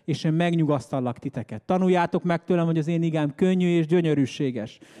megterheltettetek, és én megnyugasztallak titeket. Tanuljátok meg tőlem, hogy az én igám könnyű és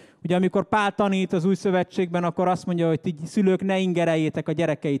gyönyörűséges. Ugye amikor Pál tanít az új szövetségben, akkor azt mondja, hogy ti szülők ne ingereljétek a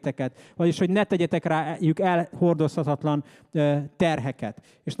gyerekeiteket, vagyis hogy ne tegyetek rájuk elhordozhatatlan terheket.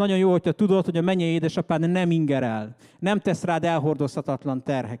 És nagyon jó, hogyha tudod, hogy a mennyei édesapád nem ingerel, nem tesz rád elhordozhatatlan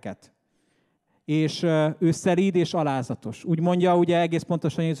terheket. És ő szelíd és alázatos. Úgy mondja ugye egész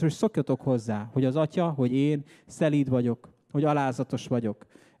pontosan Jézus, hogy szokjatok hozzá, hogy az atya, hogy én szelíd vagyok, hogy alázatos vagyok.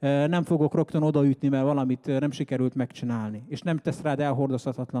 Nem fogok rögtön odaütni, mert valamit nem sikerült megcsinálni. És nem tesz rád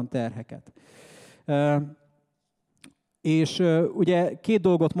elhordozhatatlan terheket. És ugye 2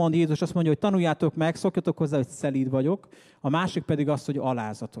 dolgot mond Jézus, azt mondja, hogy tanuljátok meg, szokjatok hozzá, hogy szelíd vagyok. A másik pedig az, hogy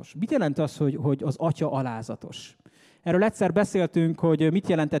alázatos. Mit jelent az, hogy az atya alázatos? Erről egyszer beszéltünk, hogy mit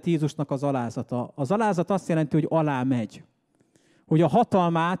jelentett Jézusnak az alázata. Az alázat azt jelenti, hogy alá megy. Hogy a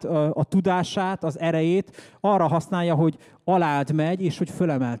hatalmát, a tudását, az erejét arra használja, hogy alád megy, és hogy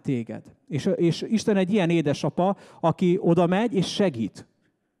fölemel téged. És Isten egy ilyen édesapa, aki oda megy, és segít.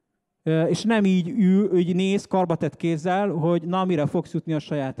 És nem így ül, így néz, karbatett kézzel, hogy na, mire fogsz jutni a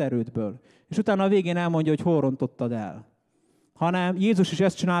saját erődből. És utána a végén elmondja, hogy hol rontottad el. Hanem Jézus is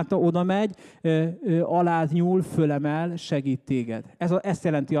ezt csinálta, oda megy, alád nyúl, fölemel, segít téged. Ez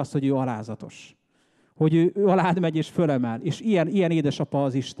jelenti azt, hogy ő alázatos. Hogy ő alád megy és fölemel. És ilyen édesapa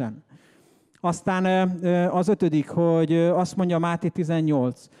az Isten. Aztán az 5., hogy azt mondja Máté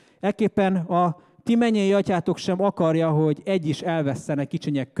 18. Ekképpen a ti mennyei atyátok sem akarja, hogy egy is elvesszenek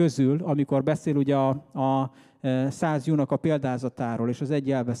kicsinyek közül, amikor beszél ugye a 100 júnak a példázatáról és az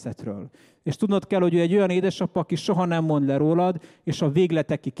egy elveszettről. És tudnod kell, hogy ő egy olyan édesapa, aki soha nem mond le rólad, és a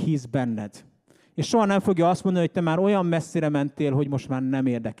végletekig hisz benned. És soha nem fogja azt mondani, hogy te már olyan messzire mentél, hogy most már nem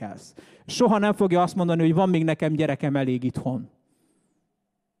érdekelsz. Soha nem fogja azt mondani, hogy van még nekem gyerekem elég itthon.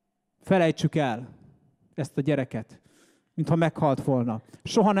 Felejtsük el ezt a gyereket, mintha meghalt volna.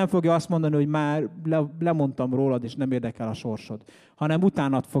 Soha nem fogja azt mondani, hogy már lemondtam rólad, és nem érdekel a sorsod. Hanem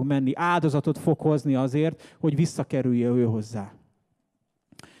utánad fog menni, áldozatot fog hozni azért, hogy visszakerülje ő hozzá.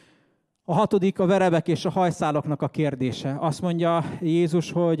 A 6. a verebek és a hajszáloknak a kérdése. Azt mondja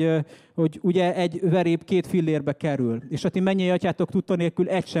Jézus, hogy ugye egy verép 2 fillérbe kerül, és a ti mennyei atyátok tudta nélkül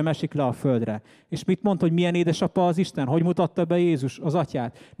egy sem esik le a földre. És mit mond, hogy milyen édesapa az Isten? Hogy mutatta be Jézus az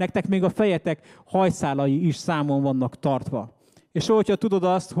atyát? Nektek még a fejetek hajszálai is számon vannak tartva. És hogyha tudod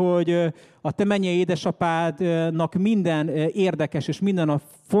azt, hogy a te mennyei édesapádnak minden érdekes, és minden a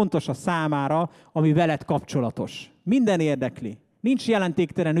fontos a számára, ami veled kapcsolatos. Minden érdekli. Nincs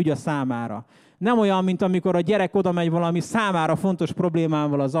jelentéktelen ügy a számára. Nem olyan, mint amikor a gyerek oda megy valami számára fontos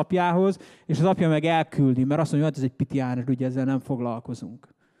problémával az apjához, és az apja meg elküldi, mert azt mondja, hogy ez egy pitiáner ügy, ezzel nem foglalkozunk.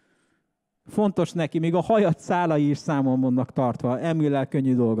 Fontos neki, még a hajat szálai is számon vannak tartva. Emillel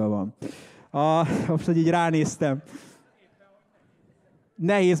könnyű dolga van. Most, hogy így ránéztem.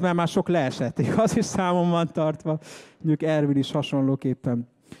 Nehéz, mert már sok leesett. Az is számon van tartva. Mondjuk Ervin is hasonlóképpen.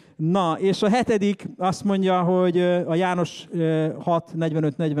 Na, és a 7. azt mondja, hogy a János 6,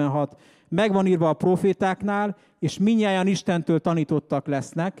 45-46, megvan írva a profétáknál, és mindnyájan Istentől tanítottak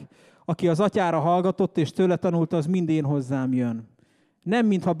lesznek, aki az atyára hallgatott, és tőle tanult, az mind én hozzám jön. Nem,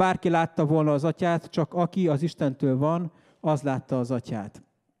 mintha bárki látta volna az atyát, csak aki az Istentől van, az látta az atyát.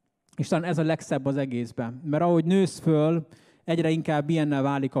 És talán ez a legszebb az egészben, mert ahogy nősz föl, egyre inkább ilyennel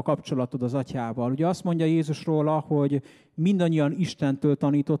válik a kapcsolatod az atyával. Ugye azt mondja Jézus róla, hogy mindannyian Istentől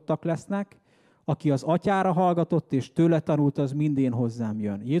tanítottak lesznek, aki az atyára hallgatott, és tőle tanult, az mind én hozzám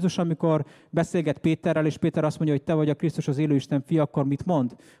jön. Jézus, amikor beszélget Péterrel, és Péter azt mondja, hogy te vagy a Krisztus, az élő Isten fia, akkor mit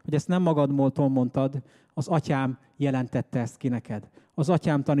mond? Hogy ezt nem magadmól mondtad, az atyám jelentette ezt ki neked. Az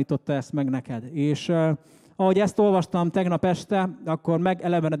atyám tanította ezt meg neked. És ahogy ezt olvastam tegnap este, akkor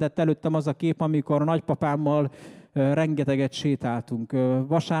megelevenedett előttem az a kép, amikor a nagypapámmal rengeteget sétáltunk.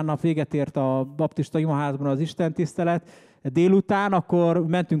 Vasárnap véget ért a baptista imaházban az istentisztelet, délután, akkor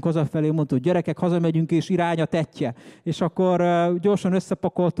mentünk hazafelé, mondtuk, hogy gyerekek, hazamegyünk, és irány a tettye. És akkor gyorsan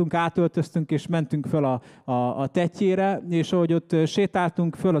összepakoltunk, átöltöztünk, és mentünk föl a tettjére, és ahogy ott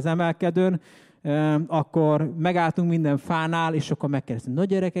sétáltunk föl az emelkedőn, akkor megálltunk minden fánál, és akkor megkérdeztünk, na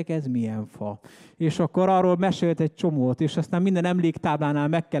gyerekek, ez milyen fa? És akkor arról mesélt egy csomót, és aztán minden emléktáblánál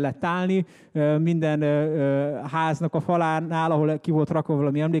meg kellett állni, minden háznak a falánál, ahol ki volt rakva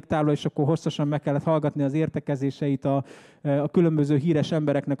valami emléktábla, és akkor hosszasan meg kellett hallgatni az értekezéseit a különböző híres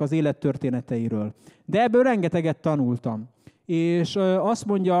embereknek az élettörténeteiről. De ebből rengeteget tanultam. És azt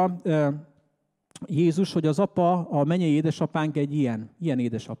mondja Jézus, hogy az apa, a mennyei édesapánk egy ilyen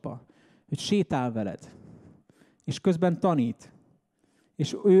édesapa, hogy sétál veled, és közben tanít,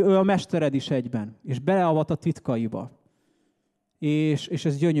 és ő a mestered is egyben, és beleavat a titkaiba. És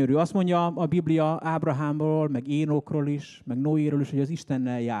ez gyönyörű. Azt mondja a Biblia Ábrahámról, meg Énokról is, meg Noéről is, hogy az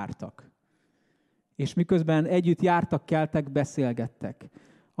Istennel jártak. És miközben együtt jártak, keltek, beszélgettek.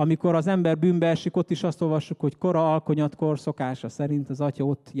 Amikor az ember bűnbe esik, ott is azt olvassuk, hogy kora alkonyatkor szokása szerint az atya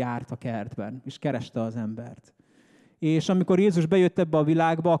ott járt a kertben, és kereste az embert. És amikor Jézus bejött ebbe a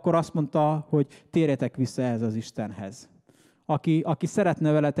világba, akkor azt mondta, hogy térjetek vissza ehhez az Istenhez. Aki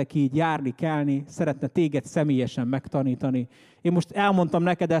szeretne veletek így járni, kelni, szeretne téged személyesen megtanítani. Én most elmondtam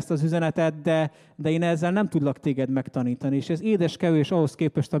neked ezt az üzenetet, de én ezzel nem tudlak téged megtanítani. És ez édeskevés ahhoz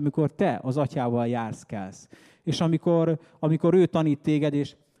képest, amikor te az atyával jársz, kelsz. És amikor ő tanít téged,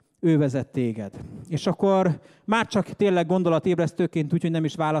 és ő vezet téged. És akkor már csak tényleg gondolatébresztőként, úgyhogy nem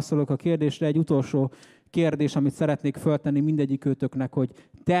is válaszolok a kérdésre, egy utolsó kérdés, amit szeretnék föltenni mindegyikőtöknek, hogy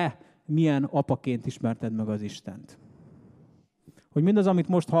te milyen apaként ismerted meg az Istent. hogy mindaz, amit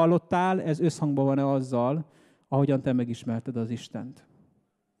most hallottál, ez összhangban van-e azzal, ahogyan te megismerted az Istent.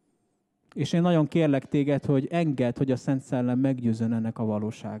 És én nagyon kérlek téged, hogy engedd, hogy a Szent Szellem meggyőzön ennek a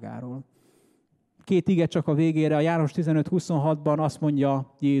valóságáról. 2 ige csak a végére, a János 15:26-ban azt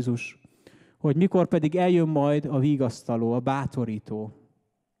mondja Jézus, hogy mikor pedig eljön majd a vigasztaló, a bátorító,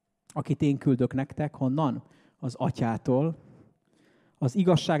 akit én küldök nektek, honnan? Az Atyától. Az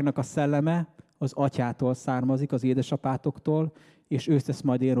igazságnak a szelleme az Atyától származik, az édesapátoktól, és ő tesz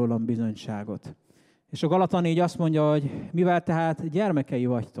majd én rólam bizonyságot. És a Galata 4 azt mondja, hogy mivel tehát gyermekei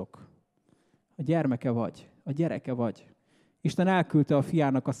vagytok. A gyermeke vagy, a gyereke vagy. Isten elküldte a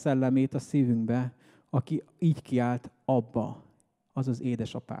fiának a szellemét a szívünkbe, aki így kiált, Abba, azaz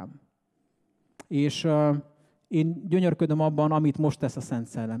édesapám. És én gyönyörködöm abban, amit most tesz a Szent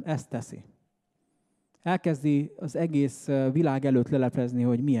Szellem. Ezt teszi. Elkezdi az egész világ előtt leleplezni,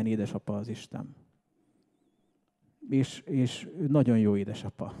 hogy milyen édesapa az Isten. És nagyon jó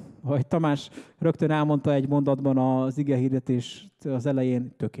édesapa. Ahogy Tamás rögtön elmondta egy mondatban az igehirdetést az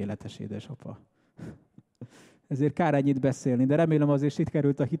elején, tökéletes édesapa. Ezért kár ennyit beszélni, de remélem azért itt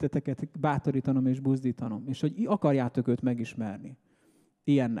került a hiteteket bátorítanom és buzdítanom, és hogy akarjátok őt megismerni.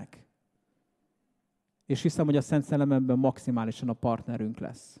 Ilyennek. És hiszem, hogy a Szent Szellem ebben maximálisan a partnerünk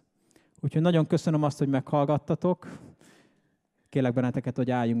lesz. Úgyhogy nagyon köszönöm azt, hogy meghallgattatok. Kérlek benneteket,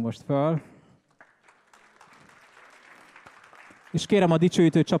 hogy álljunk most föl. És kérem a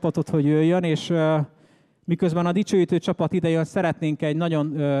dicsőítő csapatot, hogy jöjjön, és miközben a dicsőítő csapat idejön, szeretnénk egy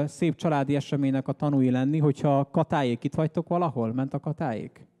nagyon szép családi eseménynek a tanúi lenni, hogyha Katáék itt vagytok valahol? Ment a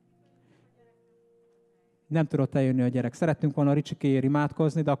Katáék? Nem tudott eljönni a gyerek. Szerettünk volna Ricsikéért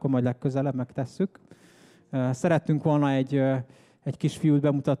imádkozni, de akkor majd legközelebb megtesszük. Szerettünk volna egy kisfiút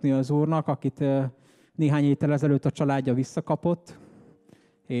bemutatni az Úrnak, akit néhány héttel ezelőtt a családja visszakapott,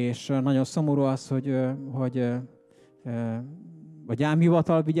 és nagyon szomorú az, hogy a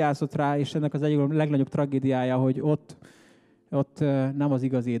gyámhivatal vigyázott rá, és ennek az egyik legnagyobb tragédiája, hogy ott nem az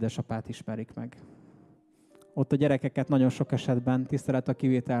igazi édesapát ismerik meg. Ott a gyerekeket nagyon sok esetben tisztelet a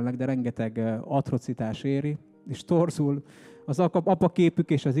kivételnek, de rengeteg atrocitás éri, és torzul az apaképük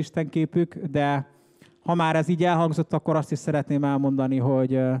és az istenképük, de ha már ez így elhangzott, akkor azt is szeretném elmondani,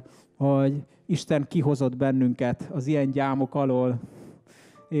 hogy Isten kihozott bennünket az ilyen gyámok alól,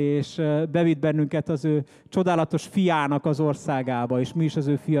 és bevitt bennünket az ő csodálatos fiának az országába, és mi is az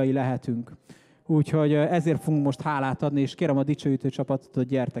ő fiai lehetünk. Úgyhogy ezért fogunk most hálát adni, és kérem a dicsőítő csapatot, hogy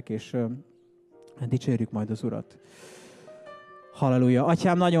gyertek, és dicsérjük majd az Urat. Halleluja.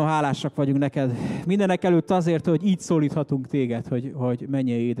 Atyám, nagyon hálásak vagyunk neked. Mindenek előtt azért, hogy így szólíthatunk téged, hogy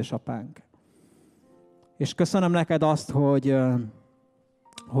menjél édesapánk. És köszönöm neked azt,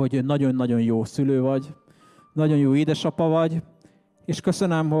 hogy nagyon-nagyon jó szülő vagy, nagyon jó édesapa vagy, és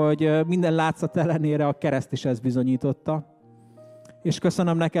köszönöm, hogy minden látszat ellenére a kereszt is ezt bizonyította. És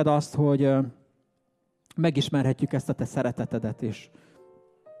köszönöm neked azt, hogy megismerhetjük ezt a te szeretetedet, és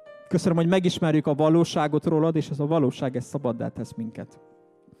köszönöm, hogy megismerjük a valóságot rólad, és ez a valóság, ez szabaddá tesz minket.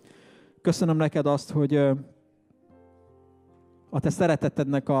 Köszönöm neked azt, hogy a te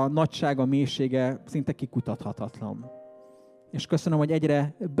szeretetednek a nagysága, mélysége szinte kikutathatatlan. És köszönöm, hogy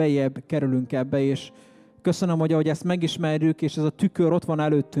egyre bejebb kerülünk ebbe, és köszönöm, hogy ahogy ezt megismerjük, és ez a tükör ott van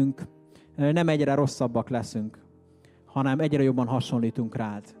előttünk, nem egyre rosszabbak leszünk, hanem egyre jobban hasonlítunk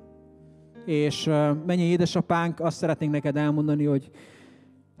rád. És mennyi édesapánk, azt szeretnénk neked elmondani, hogy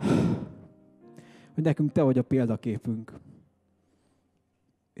nekünk te vagy a példaképünk.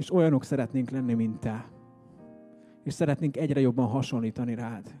 És olyanok szeretnénk lenni, mint te. És szeretnénk egyre jobban hasonlítani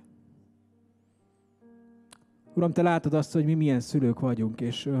rád. Uram, te látod azt, hogy mi milyen szülők vagyunk,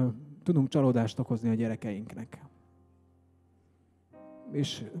 és tudunk csalódást okozni a gyerekeinknek.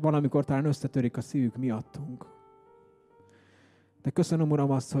 És van, amikor talán összetörik a szívük miattunk. De köszönöm,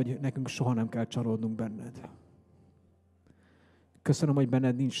 Uram, azt, hogy nekünk soha nem kell csalódnunk benned. Köszönöm, hogy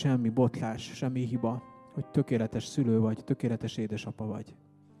benned nincs semmi botlás, semmi hiba, hogy tökéletes szülő vagy, tökéletes édesapa vagy.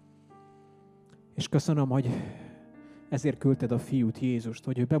 És köszönöm, hogy ezért küldted a fiút, Jézust,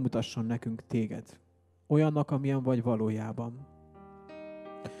 hogy ő bemutasson nekünk téged. Olyannak, amilyen vagy valójában.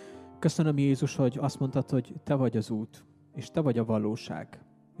 Köszönöm, Jézus, hogy azt mondtad, hogy te vagy az út, és te vagy a valóság,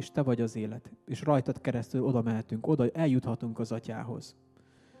 és te vagy az élet, és rajtad keresztül oda mehetünk, oda eljuthatunk az Atyához.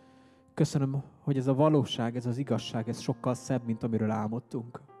 Köszönöm, hogy ez a valóság, ez az igazság, ez sokkal szebb, mint amiről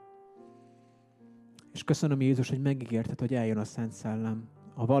álmodtunk. És köszönöm, Jézus, hogy megígérted, hogy eljön a Szent Szellem,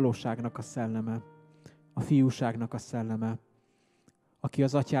 a valóságnak a szelleme, a fiúságnak a szelleme, aki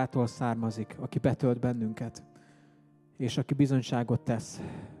az Atyától származik, aki betölt bennünket, és aki bizonyságot tesz,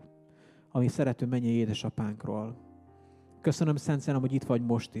 ami szerető mennyei édesapánkról. Köszönöm, Szent Szellem, hogy itt vagy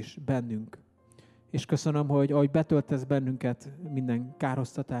most is, bennünk, És köszönöm, hogy ahogy betöltesz bennünket minden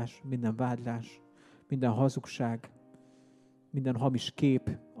károsztatás, minden vádlás, minden hazugság, minden hamis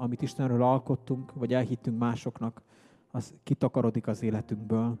kép, amit Istenről alkottunk, vagy elhittünk másoknak, az kitakarodik az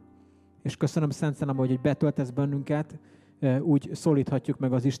életünkből. És köszönöm, Szent Szellem, hogy betöltesz bennünket, úgy szólíthatjuk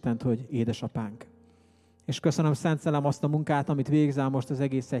meg az Istent, hogy édesapánk. És köszönöm, Szent Szellem, azt a munkát, amit végzel most az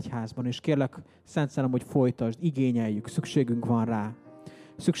egész egyházban, és kérlek, Szent Szellem, hogy folytasd, igényeljük, szükségünk van rá.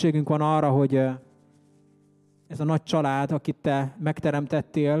 Szükségünk van arra, hogy ez a nagy család, akit te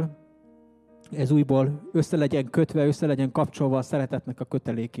megteremtettél, ez újból össze legyen kötve, össze legyen kapcsolva a szeretetnek a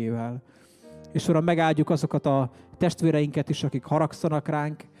kötelékével. És Uram, megáldjuk azokat a testvéreinket is, akik haragszanak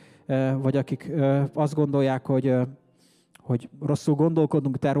ránk, vagy akik azt gondolják, hogy rosszul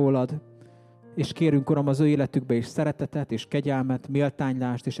gondolkodunk te rólad, és kérünk, Uram, az ő életükbe is szeretetet, és kegyelmet,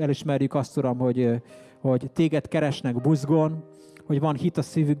 méltánylást, és elismerjük azt, Uram, hogy téged keresnek buzgón, hogy van hit a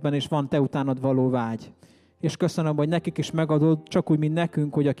szívükben, és van te utánad való vágy. És köszönöm, hogy nekik is megadod, csak úgy, mint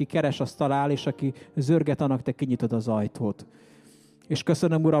nekünk, hogy aki keres, azt talál, és aki zörget, annak te kinyitod az ajtót. És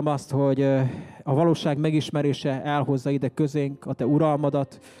köszönöm, Uram, azt, hogy a valóság megismerése elhozza ide közénk a te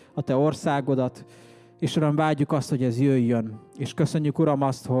uralmadat, a te országodat, és Uram, vágyjuk azt, hogy ez jöjjön. És köszönjük, Uram,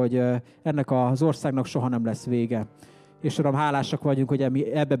 azt, hogy ennek az országnak soha nem lesz vége. És Uram, hálásak vagyunk, hogy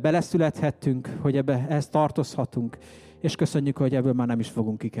mi ebbe beleszülethettünk, hogy ehhez tartozhatunk, és köszönjük, hogy ebből már nem is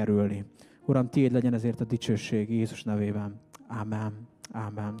fogunk kikerülni. Uram, tiéd legyen ezért a dicsőség Jézus nevében. Ámen.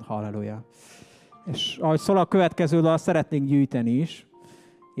 Ámen. Halleluja. És ahogy szól a következő dal, szeretnénk gyűjteni is,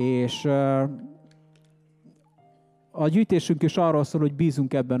 és a gyűjtésünk is arról szól, hogy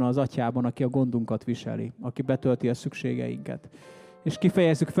bízunk ebben az Atyában, aki a gondunkat viseli, aki betölti a szükségeinket. És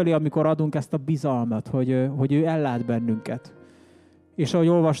kifejezzük felé, amikor adunk ezt a bizalmat, hogy ő ellát bennünket. És ahogy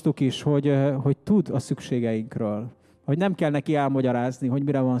olvastuk is, hogy tud a szükségeinkről, hogy nem kell neki elmagyarázni, hogy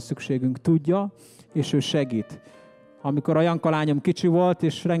mire van szükségünk, tudja, és ő segít. Amikor a Janka lányom kicsi volt,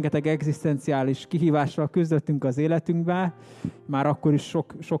 és rengeteg egzisztenciális kihívással küzdöttünk az életünkbe, már akkor is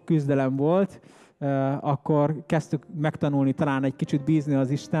sok küzdelem volt, akkor kezdtük megtanulni talán egy kicsit bízni az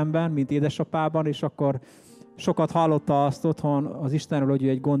Istenben, mint édesapában, és akkor sokat hallotta azt otthon az Istenről, hogy ő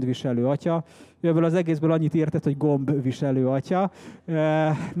egy gondviselő atya. Ő ebből az egészből annyit értett, hogy gombviselő atya.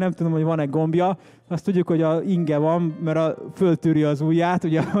 Nem tudom, hogy van-e gombja. Azt tudjuk, hogy a inge van, mert föltűri az ujját,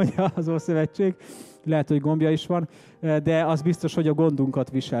 ugye az Ószövetség. Lehet, hogy gombja is van, de az biztos, hogy a gondunkat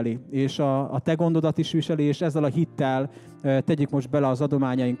viseli, és a te gondodat is viseli, és ezzel a hittel tegyük most bele az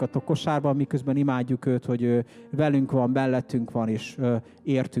adományainkat a kosárba, miközben imádjuk őt, hogy velünk van, mellettünk van, és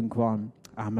értünk van.